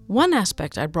 One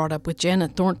aspect I brought up with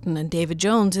Janet Thornton and David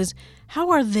Jones is, how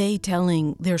are they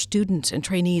telling their students and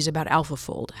trainees about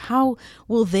AlphaFold? How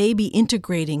will they be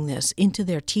integrating this into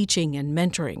their teaching and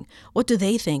mentoring? What do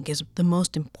they think is the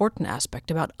most important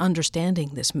aspect about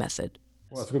understanding this method?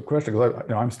 Well, that's a good question, because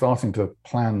I'm starting to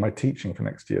plan my teaching for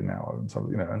next year now, and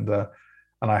so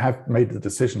and I have made the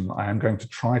decision. I am going to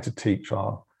try to teach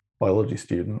our biology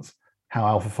students how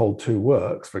AlphaFold 2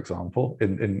 works, for example, at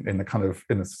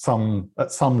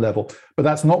some level, but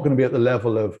that's not going to be at the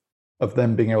level of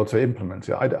them being able to implement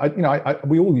it.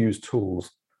 We all use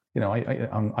tools. I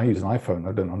use an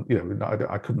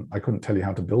iPhone. I couldn't tell you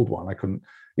how to build one. I couldn't,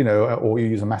 or you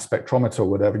use a mass spectrometer or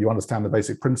whatever. You understand the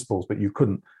basic principles, but you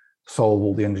couldn't solve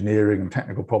all the engineering and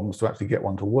technical problems to actually get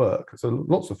one to work. So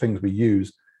lots of things we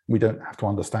use, we don't have to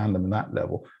understand them in that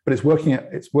level. But it's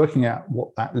working out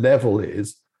what that level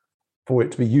is for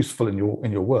it to be useful in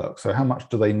your work. So how much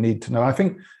do they need to know? I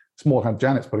think it's more,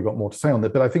 Janet's probably got more to say on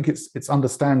that, but I think it's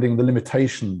understanding the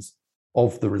limitations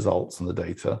of the results and the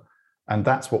data. And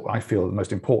that's what I feel the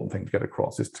most important thing to get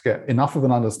across, is to get enough of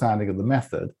an understanding of the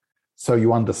method so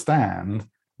you understand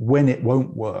when it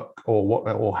won't work,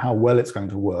 or how well it's going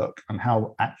to work, and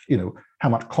how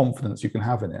much confidence you can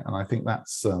have in it. And I think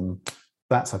that's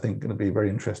I think going to be very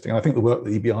interesting. And I think the work that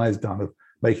EBI has done of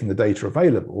making the data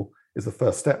available is the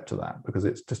first step to that, because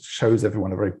it just shows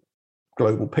everyone a very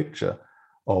global picture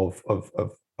of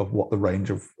what the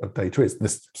range of data is.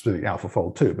 This specific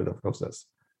AlphaFold 2, but of course that's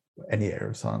any area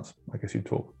of science. I guess you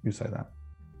say that.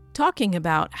 Talking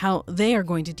about how they are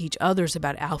going to teach others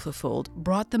about AlphaFold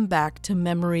brought them back to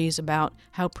memories about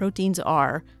how proteins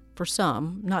are, for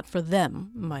some, not for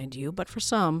them, mind you, but for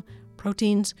some,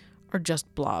 proteins are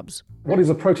just blobs. What is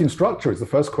a protein structure is the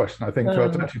first question, I think,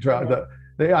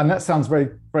 and that sounds very,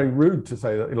 very rude to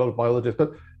say that a lot of biologists,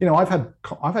 but, I've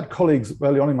had colleagues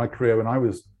early on in my career when I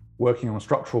was working on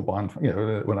structural biology,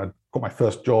 when I got my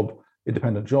first job,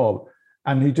 independent job,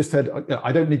 and he just said,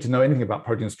 I don't need to know anything about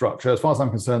protein structure. As far as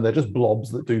I'm concerned, they're just blobs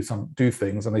that do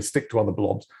things and they stick to other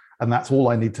blobs. And that's all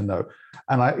I need to know.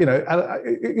 And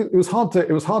it was hard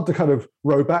to kind of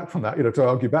row back from that, to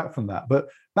argue back from that. But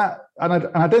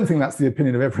I don't think that's the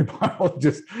opinion of every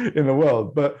biologist in the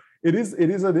world. But it is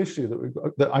an issue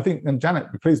that I think, and Janet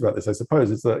would be pleased about this, I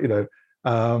suppose, is that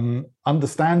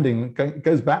understanding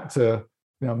goes back to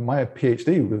my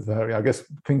PhD with I guess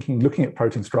looking at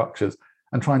protein structures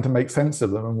and trying to make sense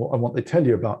of them and what they tell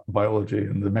you about biology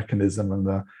and the mechanism and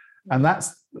that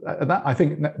I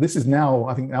think this is now,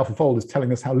 I think AlphaFold is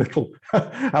telling us how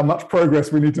much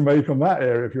progress we need to make on that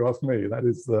area, if you ask me.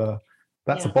 That's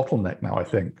a bottleneck now, I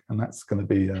think, and that's going to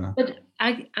be. But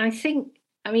I think,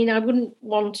 I wouldn't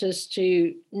want us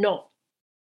to not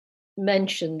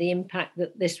mention the impact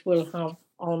that this will have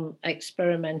on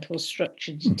experimental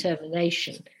structure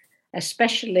determination,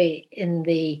 especially in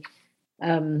the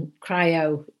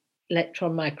cryo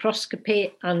electron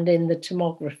microscopy and in the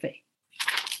tomography.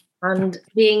 And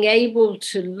being able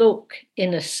to look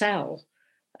in a cell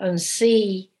and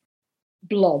see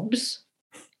blobs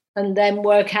and then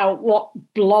work out what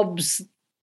blobs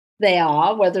they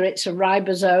are, whether it's a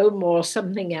ribosome or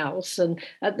something else. And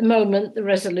at the moment, the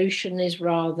resolution is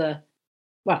rather,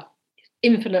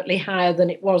 infinitely higher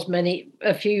than it was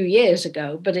a few years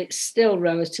ago, but it's still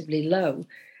relatively low.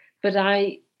 But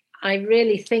I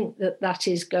really think that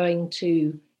is going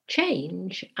to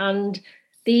change, and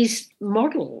these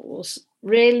models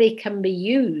really can be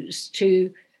used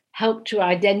to help to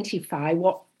identify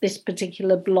what this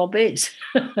particular blob is.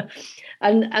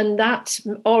 and that's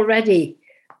already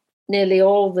nearly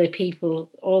all the people,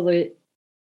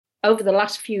 over the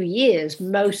last few years,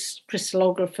 most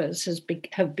crystallographers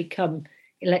have become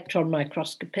electron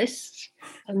microscopists,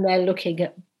 and they're looking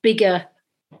at bigger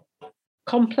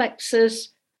complexes,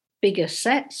 bigger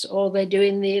sets, or they're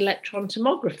doing the electron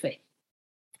tomography.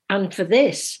 And for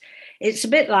this, it's a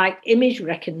bit like image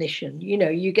recognition.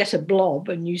 You get a blob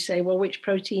and you say, well, which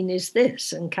protein is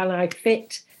this? And can I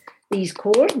fit these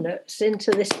coordinates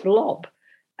into this blob?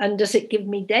 And does it give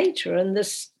me data? And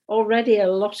there's already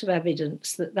a lot of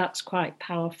evidence that that's quite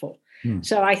powerful.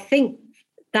 So I think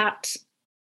that,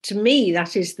 to me,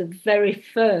 that is the very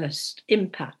first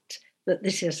impact that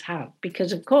this has had,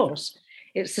 because, of course,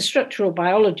 it's the structural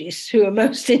biologists who are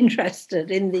most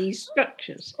interested in these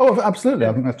structures. Oh, absolutely.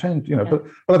 I think that's changed, but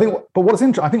I think, what's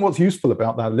interesting, I think what's useful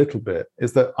about that a little bit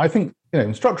is that I think,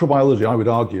 in structural biology, I would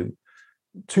argue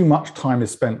too much time is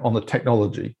spent on the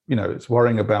technology. It's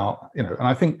worrying about, and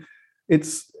I think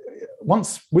it's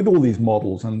once with all these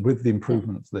models and with the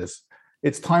improvements of this,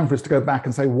 it's time for us to go back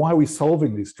and say, why are we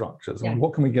solving these structures and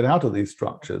what can we get out of these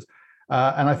structures?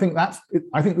 And I think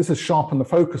I think this has sharpened the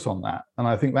focus on that. And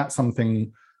I think that's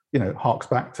something, harks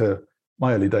back to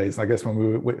my early days. I guess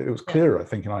when it was clearer, I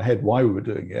think, in our head why we were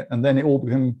doing it. And then it all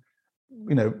became,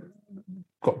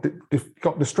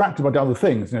 got distracted by other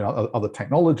things, other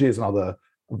technologies and other,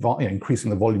 increasing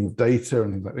the volume of data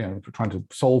and things like, trying to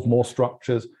solve more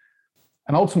structures.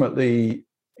 And ultimately,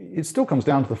 it still comes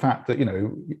down to the fact that,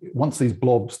 once these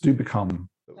blobs do become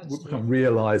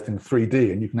realized in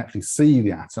 3D and you can actually see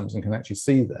the atoms and can actually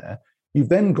see there, you've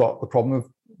then got the problem of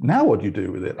now what do you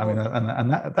do with it? And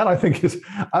that I think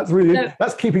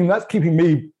that's keeping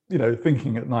me,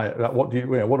 thinking at night about what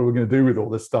are we going to do with all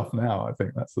this stuff now? I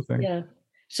think that's the thing. Yeah.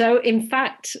 So in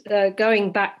fact,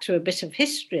 going back to a bit of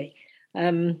history,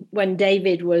 when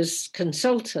David was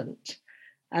consultant,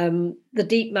 the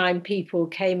DeepMind people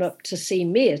came up to see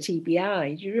me at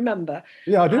EBI. Do you remember?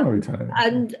 Yeah, I do remember.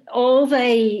 And all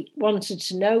they wanted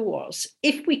to know was,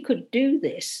 if we could do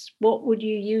this, what would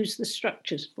you use the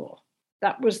structures for?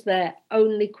 That was their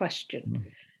only question.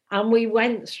 And we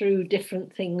went through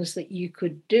different things that you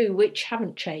could do, which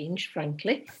haven't changed,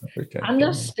 frankly. And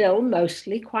are still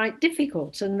mostly quite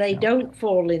difficult. And they don't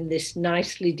fall in this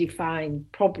nicely defined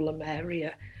problem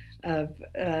area of,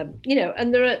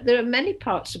 and there are many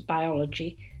parts of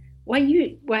biology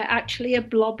where actually a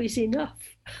blob is enough.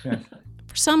 Yes.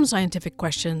 For some scientific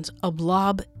questions, a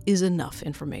blob is enough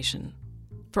information.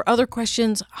 For other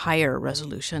questions, higher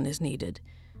resolution is needed.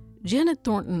 Janet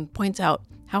Thornton points out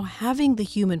how having the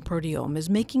human proteome is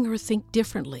making her think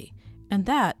differently, and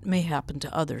that may happen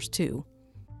to others too.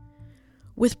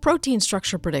 With protein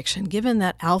structure prediction, given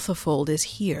that AlphaFold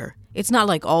is here, it's not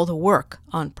like all the work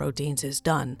on proteins is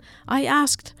done. I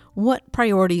asked what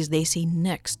priorities they see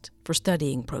next for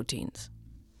studying proteins.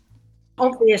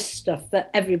 Obvious stuff that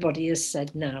everybody has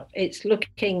said now. It's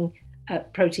looking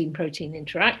at protein-protein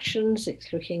interactions.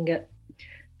 It's looking at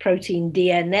protein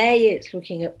DNA. It's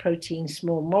looking at protein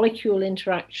small molecule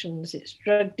interactions. It's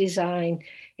drug design.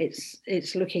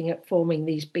 It's looking at forming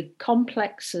these big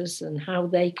complexes and how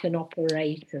they can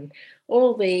operate, and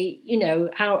all the,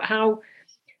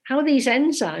 how these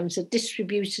enzymes are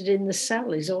distributed in the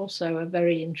cell is also a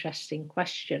very interesting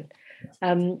question.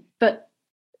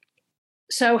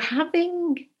 So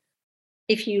having,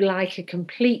 if you like, a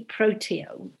complete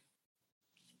proteome,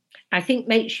 I think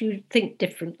makes you think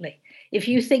differently. If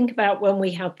you think about when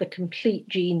we have the complete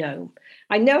genome,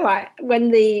 I know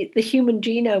when the human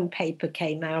genome paper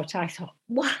came out, I thought,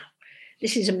 wow,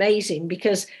 this is amazing,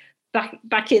 because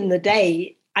back in the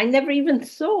day, I never even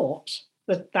thought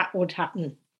that would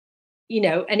happen,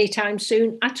 anytime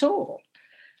soon at all.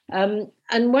 And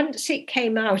once it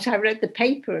came out, I read the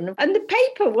paper, and the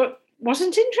paper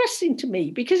wasn't interesting to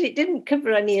me because it didn't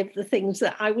cover any of the things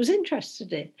that I was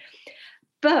interested in.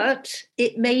 But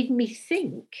it made me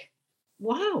think,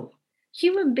 wow,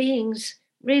 human beings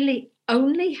really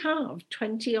only have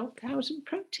 20,000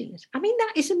 proteins. I mean,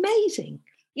 that is amazing.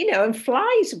 And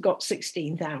flies have got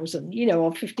 16,000,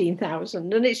 or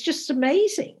 15,000, and it's just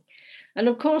amazing. And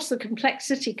of course, the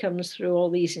complexity comes through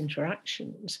all these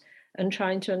interactions and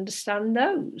trying to understand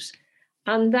those.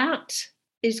 And that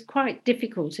is quite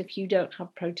difficult if you don't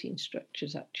have protein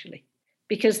structures, actually,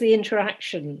 because the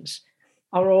interactions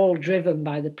are all driven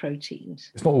by the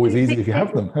proteins. It's not always easy if you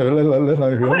have them.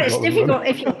 It's difficult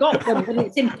if you've got them, but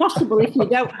it's impossible if you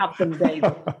don't have them,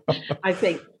 David, I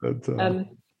think.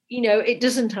 It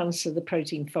doesn't answer the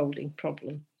protein folding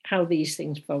problem, how these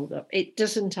things fold up. It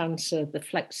doesn't answer the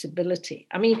flexibility.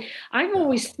 I mean, I've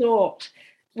always thought,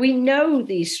 we know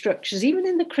these structures, even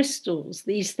in the crystals,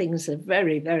 these things are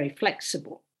very, very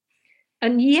flexible.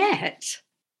 And yet,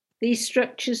 these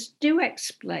structures do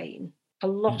explain a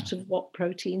lot of what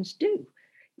proteins do.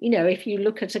 If you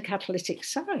look at a catalytic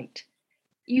site,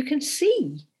 you can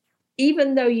see,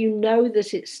 even though you know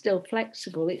that it's still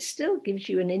flexible, it still gives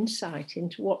you an insight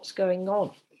into what's going on.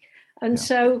 And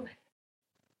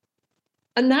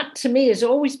and that to me has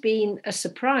always been a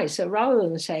surprise. So rather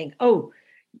than saying, oh,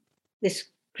 this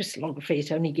crystallography,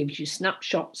 it only gives you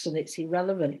snapshots and it's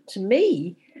irrelevant, to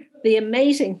me, the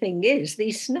amazing thing is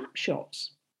these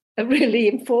snapshots are really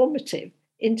informative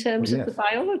in terms of the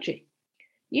biology.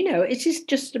 It is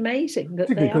just amazing that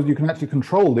because you can actually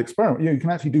control the experiment. You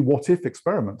can actually do what-if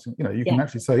experiments. You can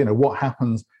actually say, what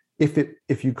happens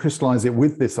if you crystallize it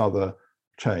with this other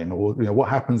chain, or what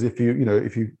happens if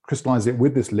you crystallize it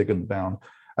with this ligand bound.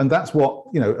 And that's what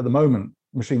at the moment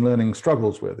machine learning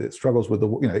struggles with. It struggles with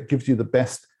it gives you the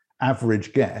best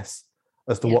average guess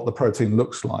as to what the protein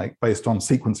looks like based on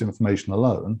sequence information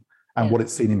alone and what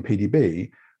it's seen in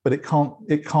PDB. But it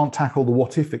can't tackle the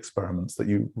what-if experiments that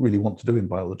you really want to do in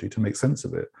biology to make sense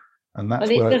of it. And that's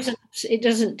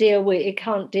it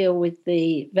can't deal with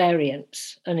the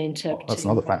variance and interpreting. That's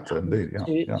another factor indeed.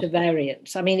 To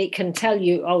variance. I mean, it can tell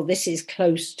you, oh, this is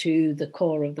close to the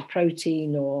core of the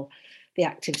protein or the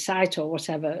active site or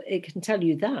whatever. It can tell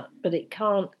you that, but it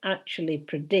can't actually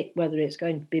predict whether it's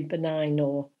going to be benign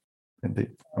or.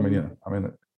 Indeed. Because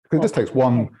it just takes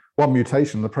one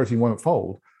mutation, the protein won't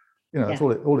fold. That's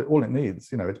all it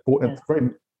needs. It's very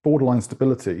borderline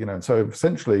stability. And so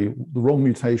essentially, the wrong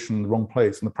mutation, the wrong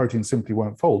place, and the protein simply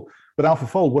won't fold. But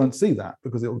AlphaFold won't see that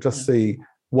because it will just see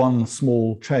one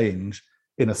small change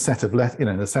in a set of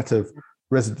amino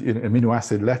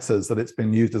acid letters that it's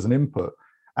been used as an input,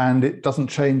 and it doesn't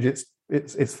change its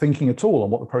thinking at all on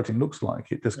what the protein looks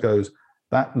like. It just goes,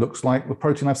 that looks like the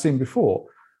protein I've seen before.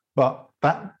 But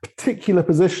that particular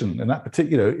position and that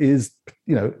particular is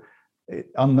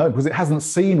unknown because it hasn't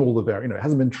seen all the variants. It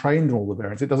hasn't been trained on all the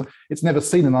variants. It's never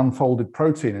seen an unfolded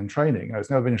protein in training. It's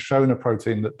never been shown a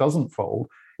protein that doesn't fold.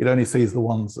 It only sees the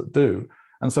ones that do,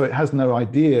 and so it has no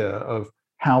idea of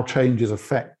how changes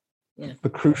affect the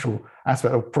crucial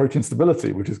aspect of protein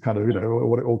stability, which is kind of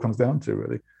what it all comes down to,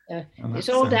 really. Yeah, it's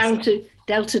all down to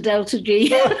delta G.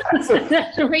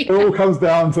 It all comes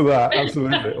down to that.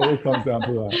 Absolutely, it all comes down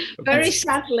to that. Very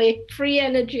sadly, free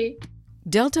energy.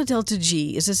 Delta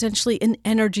G is essentially an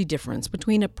energy difference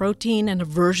between a protein and a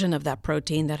version of that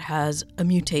protein that has a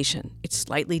mutation. It's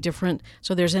slightly different,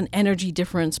 so there's an energy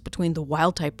difference between the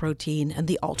wild-type protein and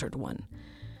the altered one.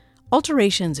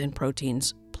 Alterations in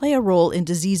proteins play a role in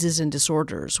diseases and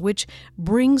disorders, which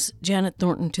brings Janet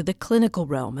Thornton to the clinical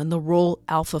realm and the role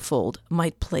AlphaFold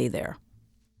might play there.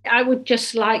 I would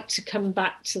just like to come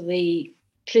back to the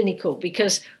clinical,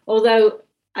 because although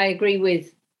I agree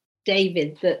with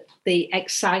David that the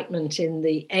excitement in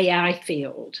the AI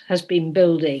field has been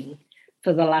building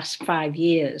for the last 5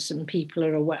 years, and people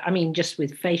are aware, I mean, just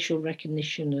with facial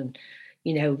recognition and,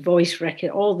 voice recognition,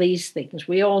 all these things,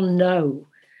 we all know.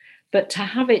 But to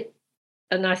have it,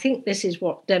 and I think this is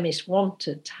what Demis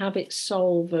wanted, to have it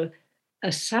solve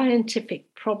a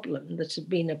scientific problem that had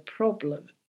been a problem,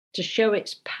 to show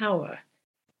its power.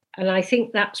 And I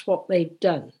think that's what they've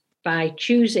done by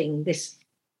choosing this,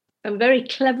 and very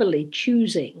cleverly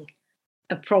choosing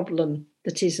a problem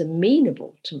that is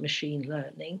amenable to machine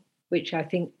learning, which I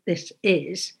think this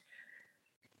is.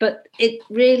 But it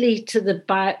really, to the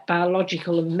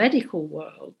biological and medical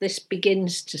world, this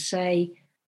begins to say,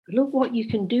 look what you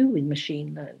can do with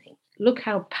machine learning. Look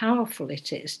how powerful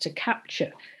it is to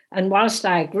capture. And whilst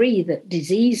I agree that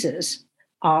diseases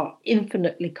are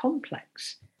infinitely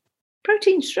complex,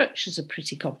 protein structures are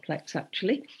pretty complex,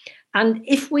 actually. And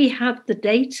if we had the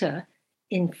data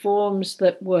in forms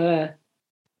that were,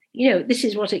 this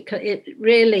is what it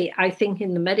really, I think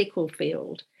in the medical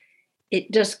field,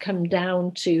 it does come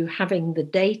down to having the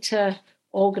data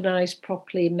organized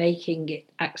properly, making it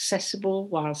accessible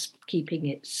whilst keeping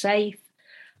it safe.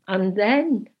 And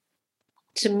then,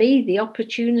 to me, the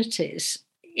opportunities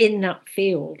in that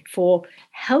field for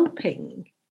helping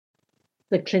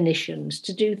the clinicians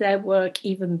to do their work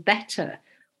even better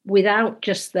without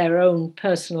just their own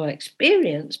personal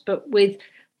experience, but with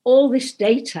all this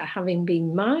data having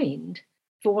been mined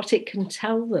for what it can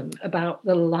tell them about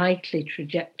the likely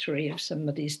trajectory of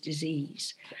somebody's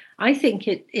disease. I think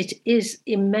it is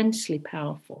immensely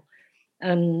powerful.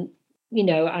 And,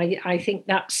 I think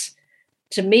that's,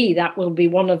 to me, that will be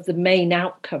one of the main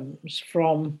outcomes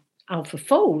from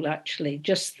AlphaFold, actually,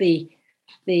 just the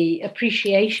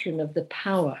appreciation of the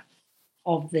power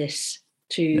of this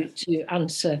to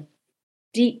answer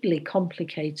deeply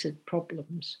complicated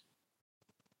problems.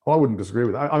 Well, I wouldn't disagree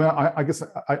with that. I mean, I guess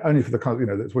only for the kind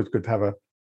of, it's always good to have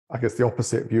the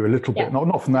opposite view a little bit.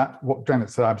 Not from that, what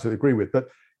Janet said, I absolutely agree with, but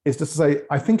it's just to say,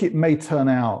 I think it may turn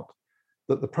out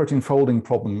that the protein folding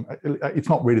problem, it's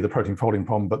not really the protein folding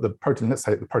problem, but the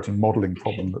protein modeling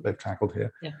problem that they've tackled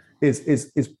here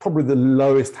is probably the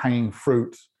lowest hanging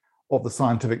fruit of the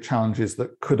scientific challenges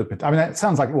that could have been. I mean, it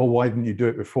sounds like, well, why didn't you do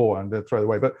it before and throw it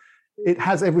away? But it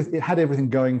had everything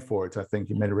going for it, I think,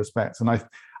 in many respects. And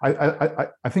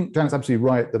I think Janet's absolutely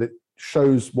right that it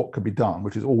shows what could be done,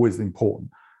 which is always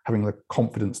important. Having the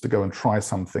confidence to go and try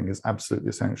something is absolutely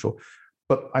essential.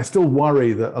 But I still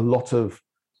worry that a lot of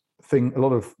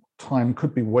time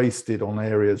could be wasted on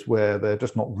areas where they're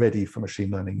just not ready for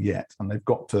machine learning yet, and they've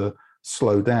got to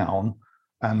slow down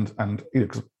and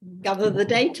gather the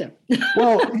data.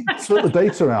 Well, sort the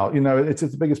data out. It's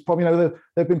the biggest problem. There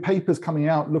have been papers coming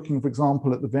out looking, for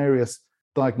example, at the various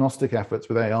diagnostic efforts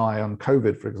with AI on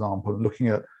COVID, for example, looking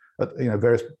at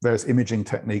various imaging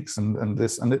techniques and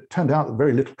it turned out that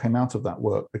very little came out of that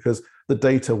work because the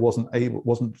data wasn't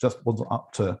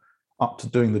up to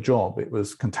doing the job. It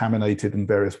was contaminated in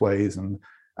various ways and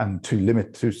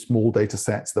too small data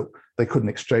sets that they couldn't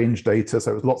exchange data.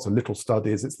 So it was lots of little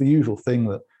studies. It's the usual thing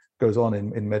that goes on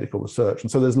in medical research. And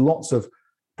so there's lots of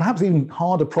perhaps even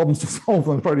harder problems to solve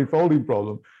than the protein folding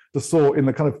problem to sort in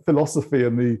the kind of philosophy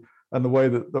and the way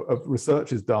that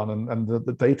research is done and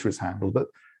the data is handled. But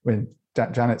I mean,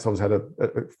 Janet's obviously had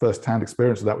a first-hand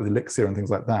experience of that with Elixir and things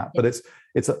like that. But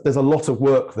there's a lot of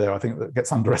work there, I think, that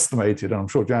gets underestimated, and I'm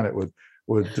sure Janet would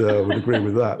agree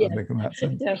with that. Yeah. I think in that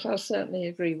sense. Yes, I certainly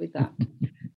agree with that.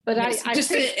 But yes, I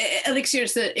think Elixir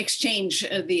is the exchange,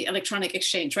 the electronic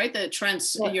exchange, right? The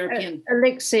trans-European.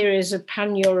 Elixir is a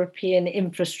pan-European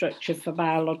infrastructure for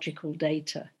biological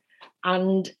data,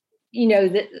 and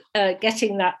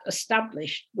getting that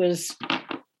established was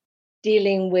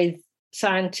dealing with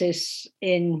scientists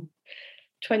in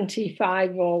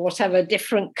 25 or whatever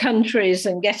different countries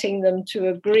and getting them to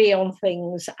agree on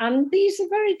things. And these are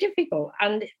very difficult.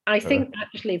 And I think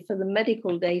actually for the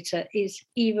medical data is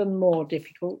even more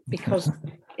difficult because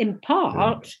in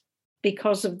part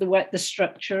because of the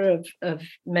structure of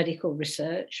medical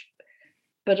research,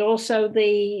 but also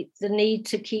the need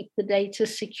to keep the data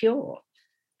secure.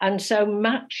 And so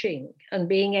matching and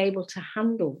being able to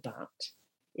handle that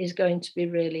is going to be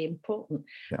really important.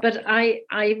 Yeah. But I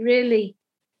really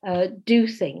do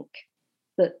think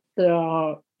that there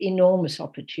are enormous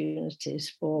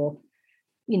opportunities for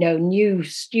new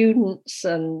students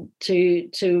and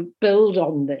to build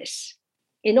on this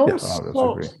in all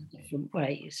sorts of different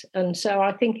ways. And so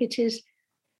I think it is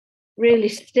really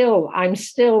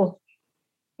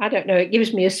I don't know, it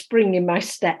gives me a spring in my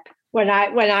step when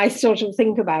I sort of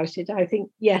think about it, I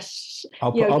think, yes.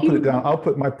 I'll put it down. I'll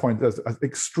put my point as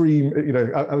extreme,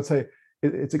 I would say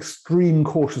it's extreme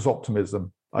cautious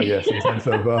optimism, I guess, in the sense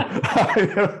of,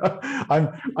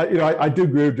 I do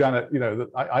agree with Janet, that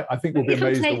I think we'll be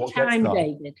amazed at what gets done.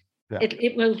 David. Yeah.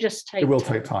 It will just take time. It will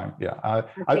take time, yeah.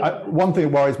 One thing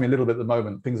that worries me a little bit at the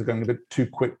moment, things are going a bit too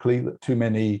quickly, that too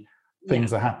many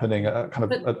things are happening,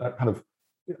 kind of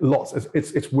lots.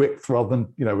 It's width rather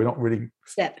than, we're not really.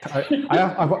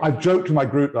 I've joked to my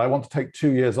group that I want to take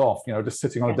 2 years off, just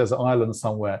sitting on a desert island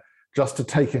somewhere, just to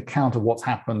take account of what's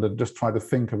happened and just try to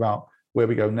think about where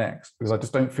we go next, because I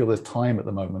just don't feel there's time at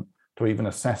the moment to even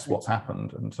assess what's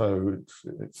happened. And so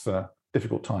it's a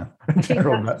difficult time in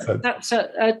general in that sense. That's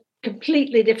a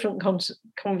completely different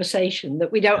conversation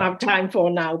that we don't have time for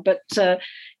now. But,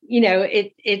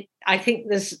 I think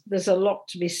there's a lot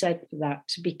to be said for that,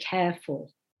 to be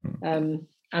careful and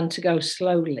to go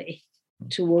slowly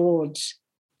towards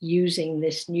using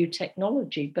this new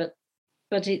technology. But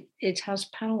it has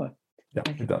power. Yeah,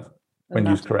 it does. When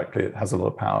used correctly, it has a lot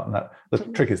of power. And the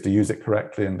trick is to use it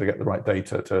correctly and to get the right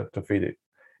data to feed it.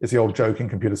 It's the old joke in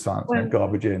computer science,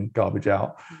 garbage in, garbage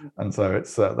out. And so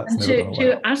that's never going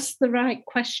to ask the right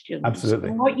questions. Absolutely.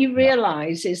 And what you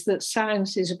realize is that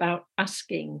science is about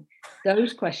asking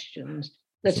those questions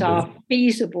that are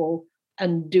feasible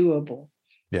and doable.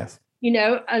 Yes.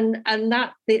 And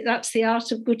that's the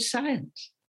art of good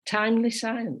science, timely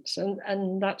science.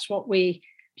 And that's what we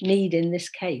need in this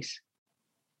case.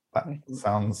 That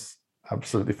sounds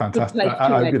absolutely fantastic.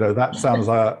 That sounds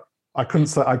I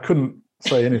couldn't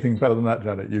say anything better than that,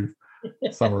 Janet. You've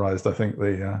summarized, I think,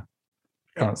 the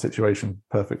current situation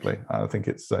perfectly. I think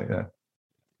it's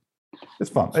it's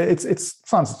fun. It's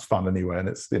science is fun anyway, and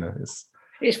it's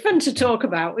fun to talk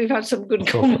about. We've had some good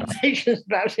conversations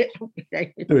about it.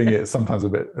 Doing it is sometimes a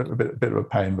bit of a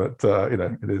pain, but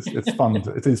it's fun.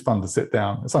 It is fun to sit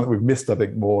down. It's something we've missed, I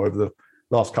think, more over the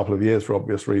last couple of years for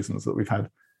obvious reasons that we've had.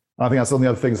 And I think that's one of the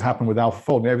other things that happened with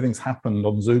AlphaFold. Everything's happened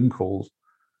on Zoom calls.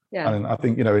 Yeah. And I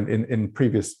think,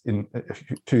 in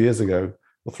 2 years ago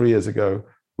or 3 years ago,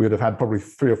 we would have had probably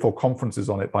 3 or 4 conferences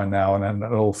on it by now, and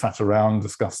all sat around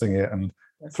discussing it and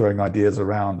throwing ideas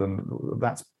around. And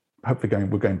that's hopefully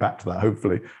we're going back to that,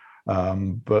 hopefully.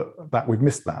 But that we've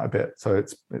missed that a bit. So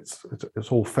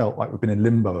it's all felt like we've been in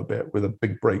limbo a bit with a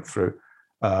big breakthrough,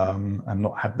 and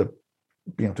not had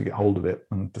being able to get hold of it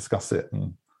and discuss it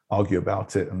and argue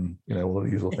about it, and all the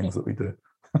usual things that we do.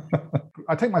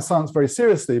 I take my science very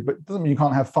seriously, but it doesn't mean you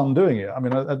can't have fun doing it. I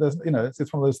mean,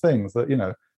 it's one of those things that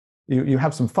you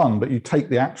have some fun, but you take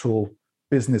the actual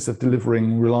business of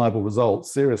delivering reliable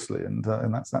results seriously, and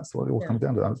that's what it all comes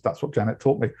down to. That's what Janet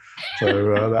taught me.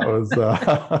 So that was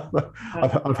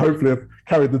I've hopefully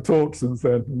carried the torch since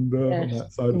then. And, on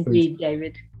that side of things.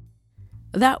 David.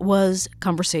 That was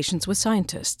Conversations with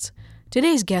Scientists.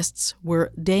 Today's guests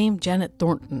were Dame Janet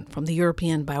Thornton from the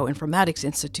European Bioinformatics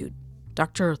Institute.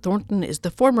 Dr. Thornton is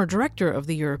the former director of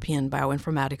the European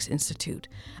Bioinformatics Institute.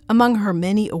 Among her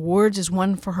many awards is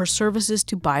one for her services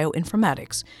to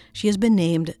bioinformatics. She has been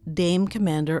named Dame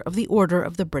Commander of the Order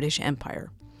of the British Empire.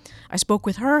 I spoke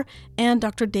with her and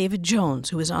Dr. David Jones,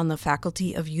 who is on the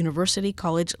faculty of University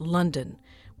College London,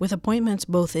 with appointments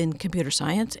both in computer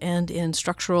science and in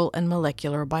structural and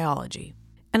molecular biology.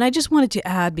 And I just wanted to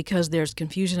add, because there's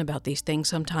confusion about these things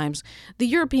sometimes, the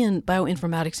European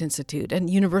Bioinformatics Institute and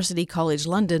University College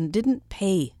London didn't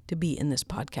pay to be in this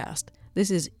podcast. This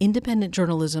is independent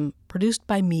journalism produced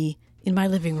by me in my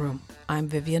living room. I'm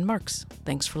Vivian Marks.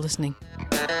 Thanks for listening.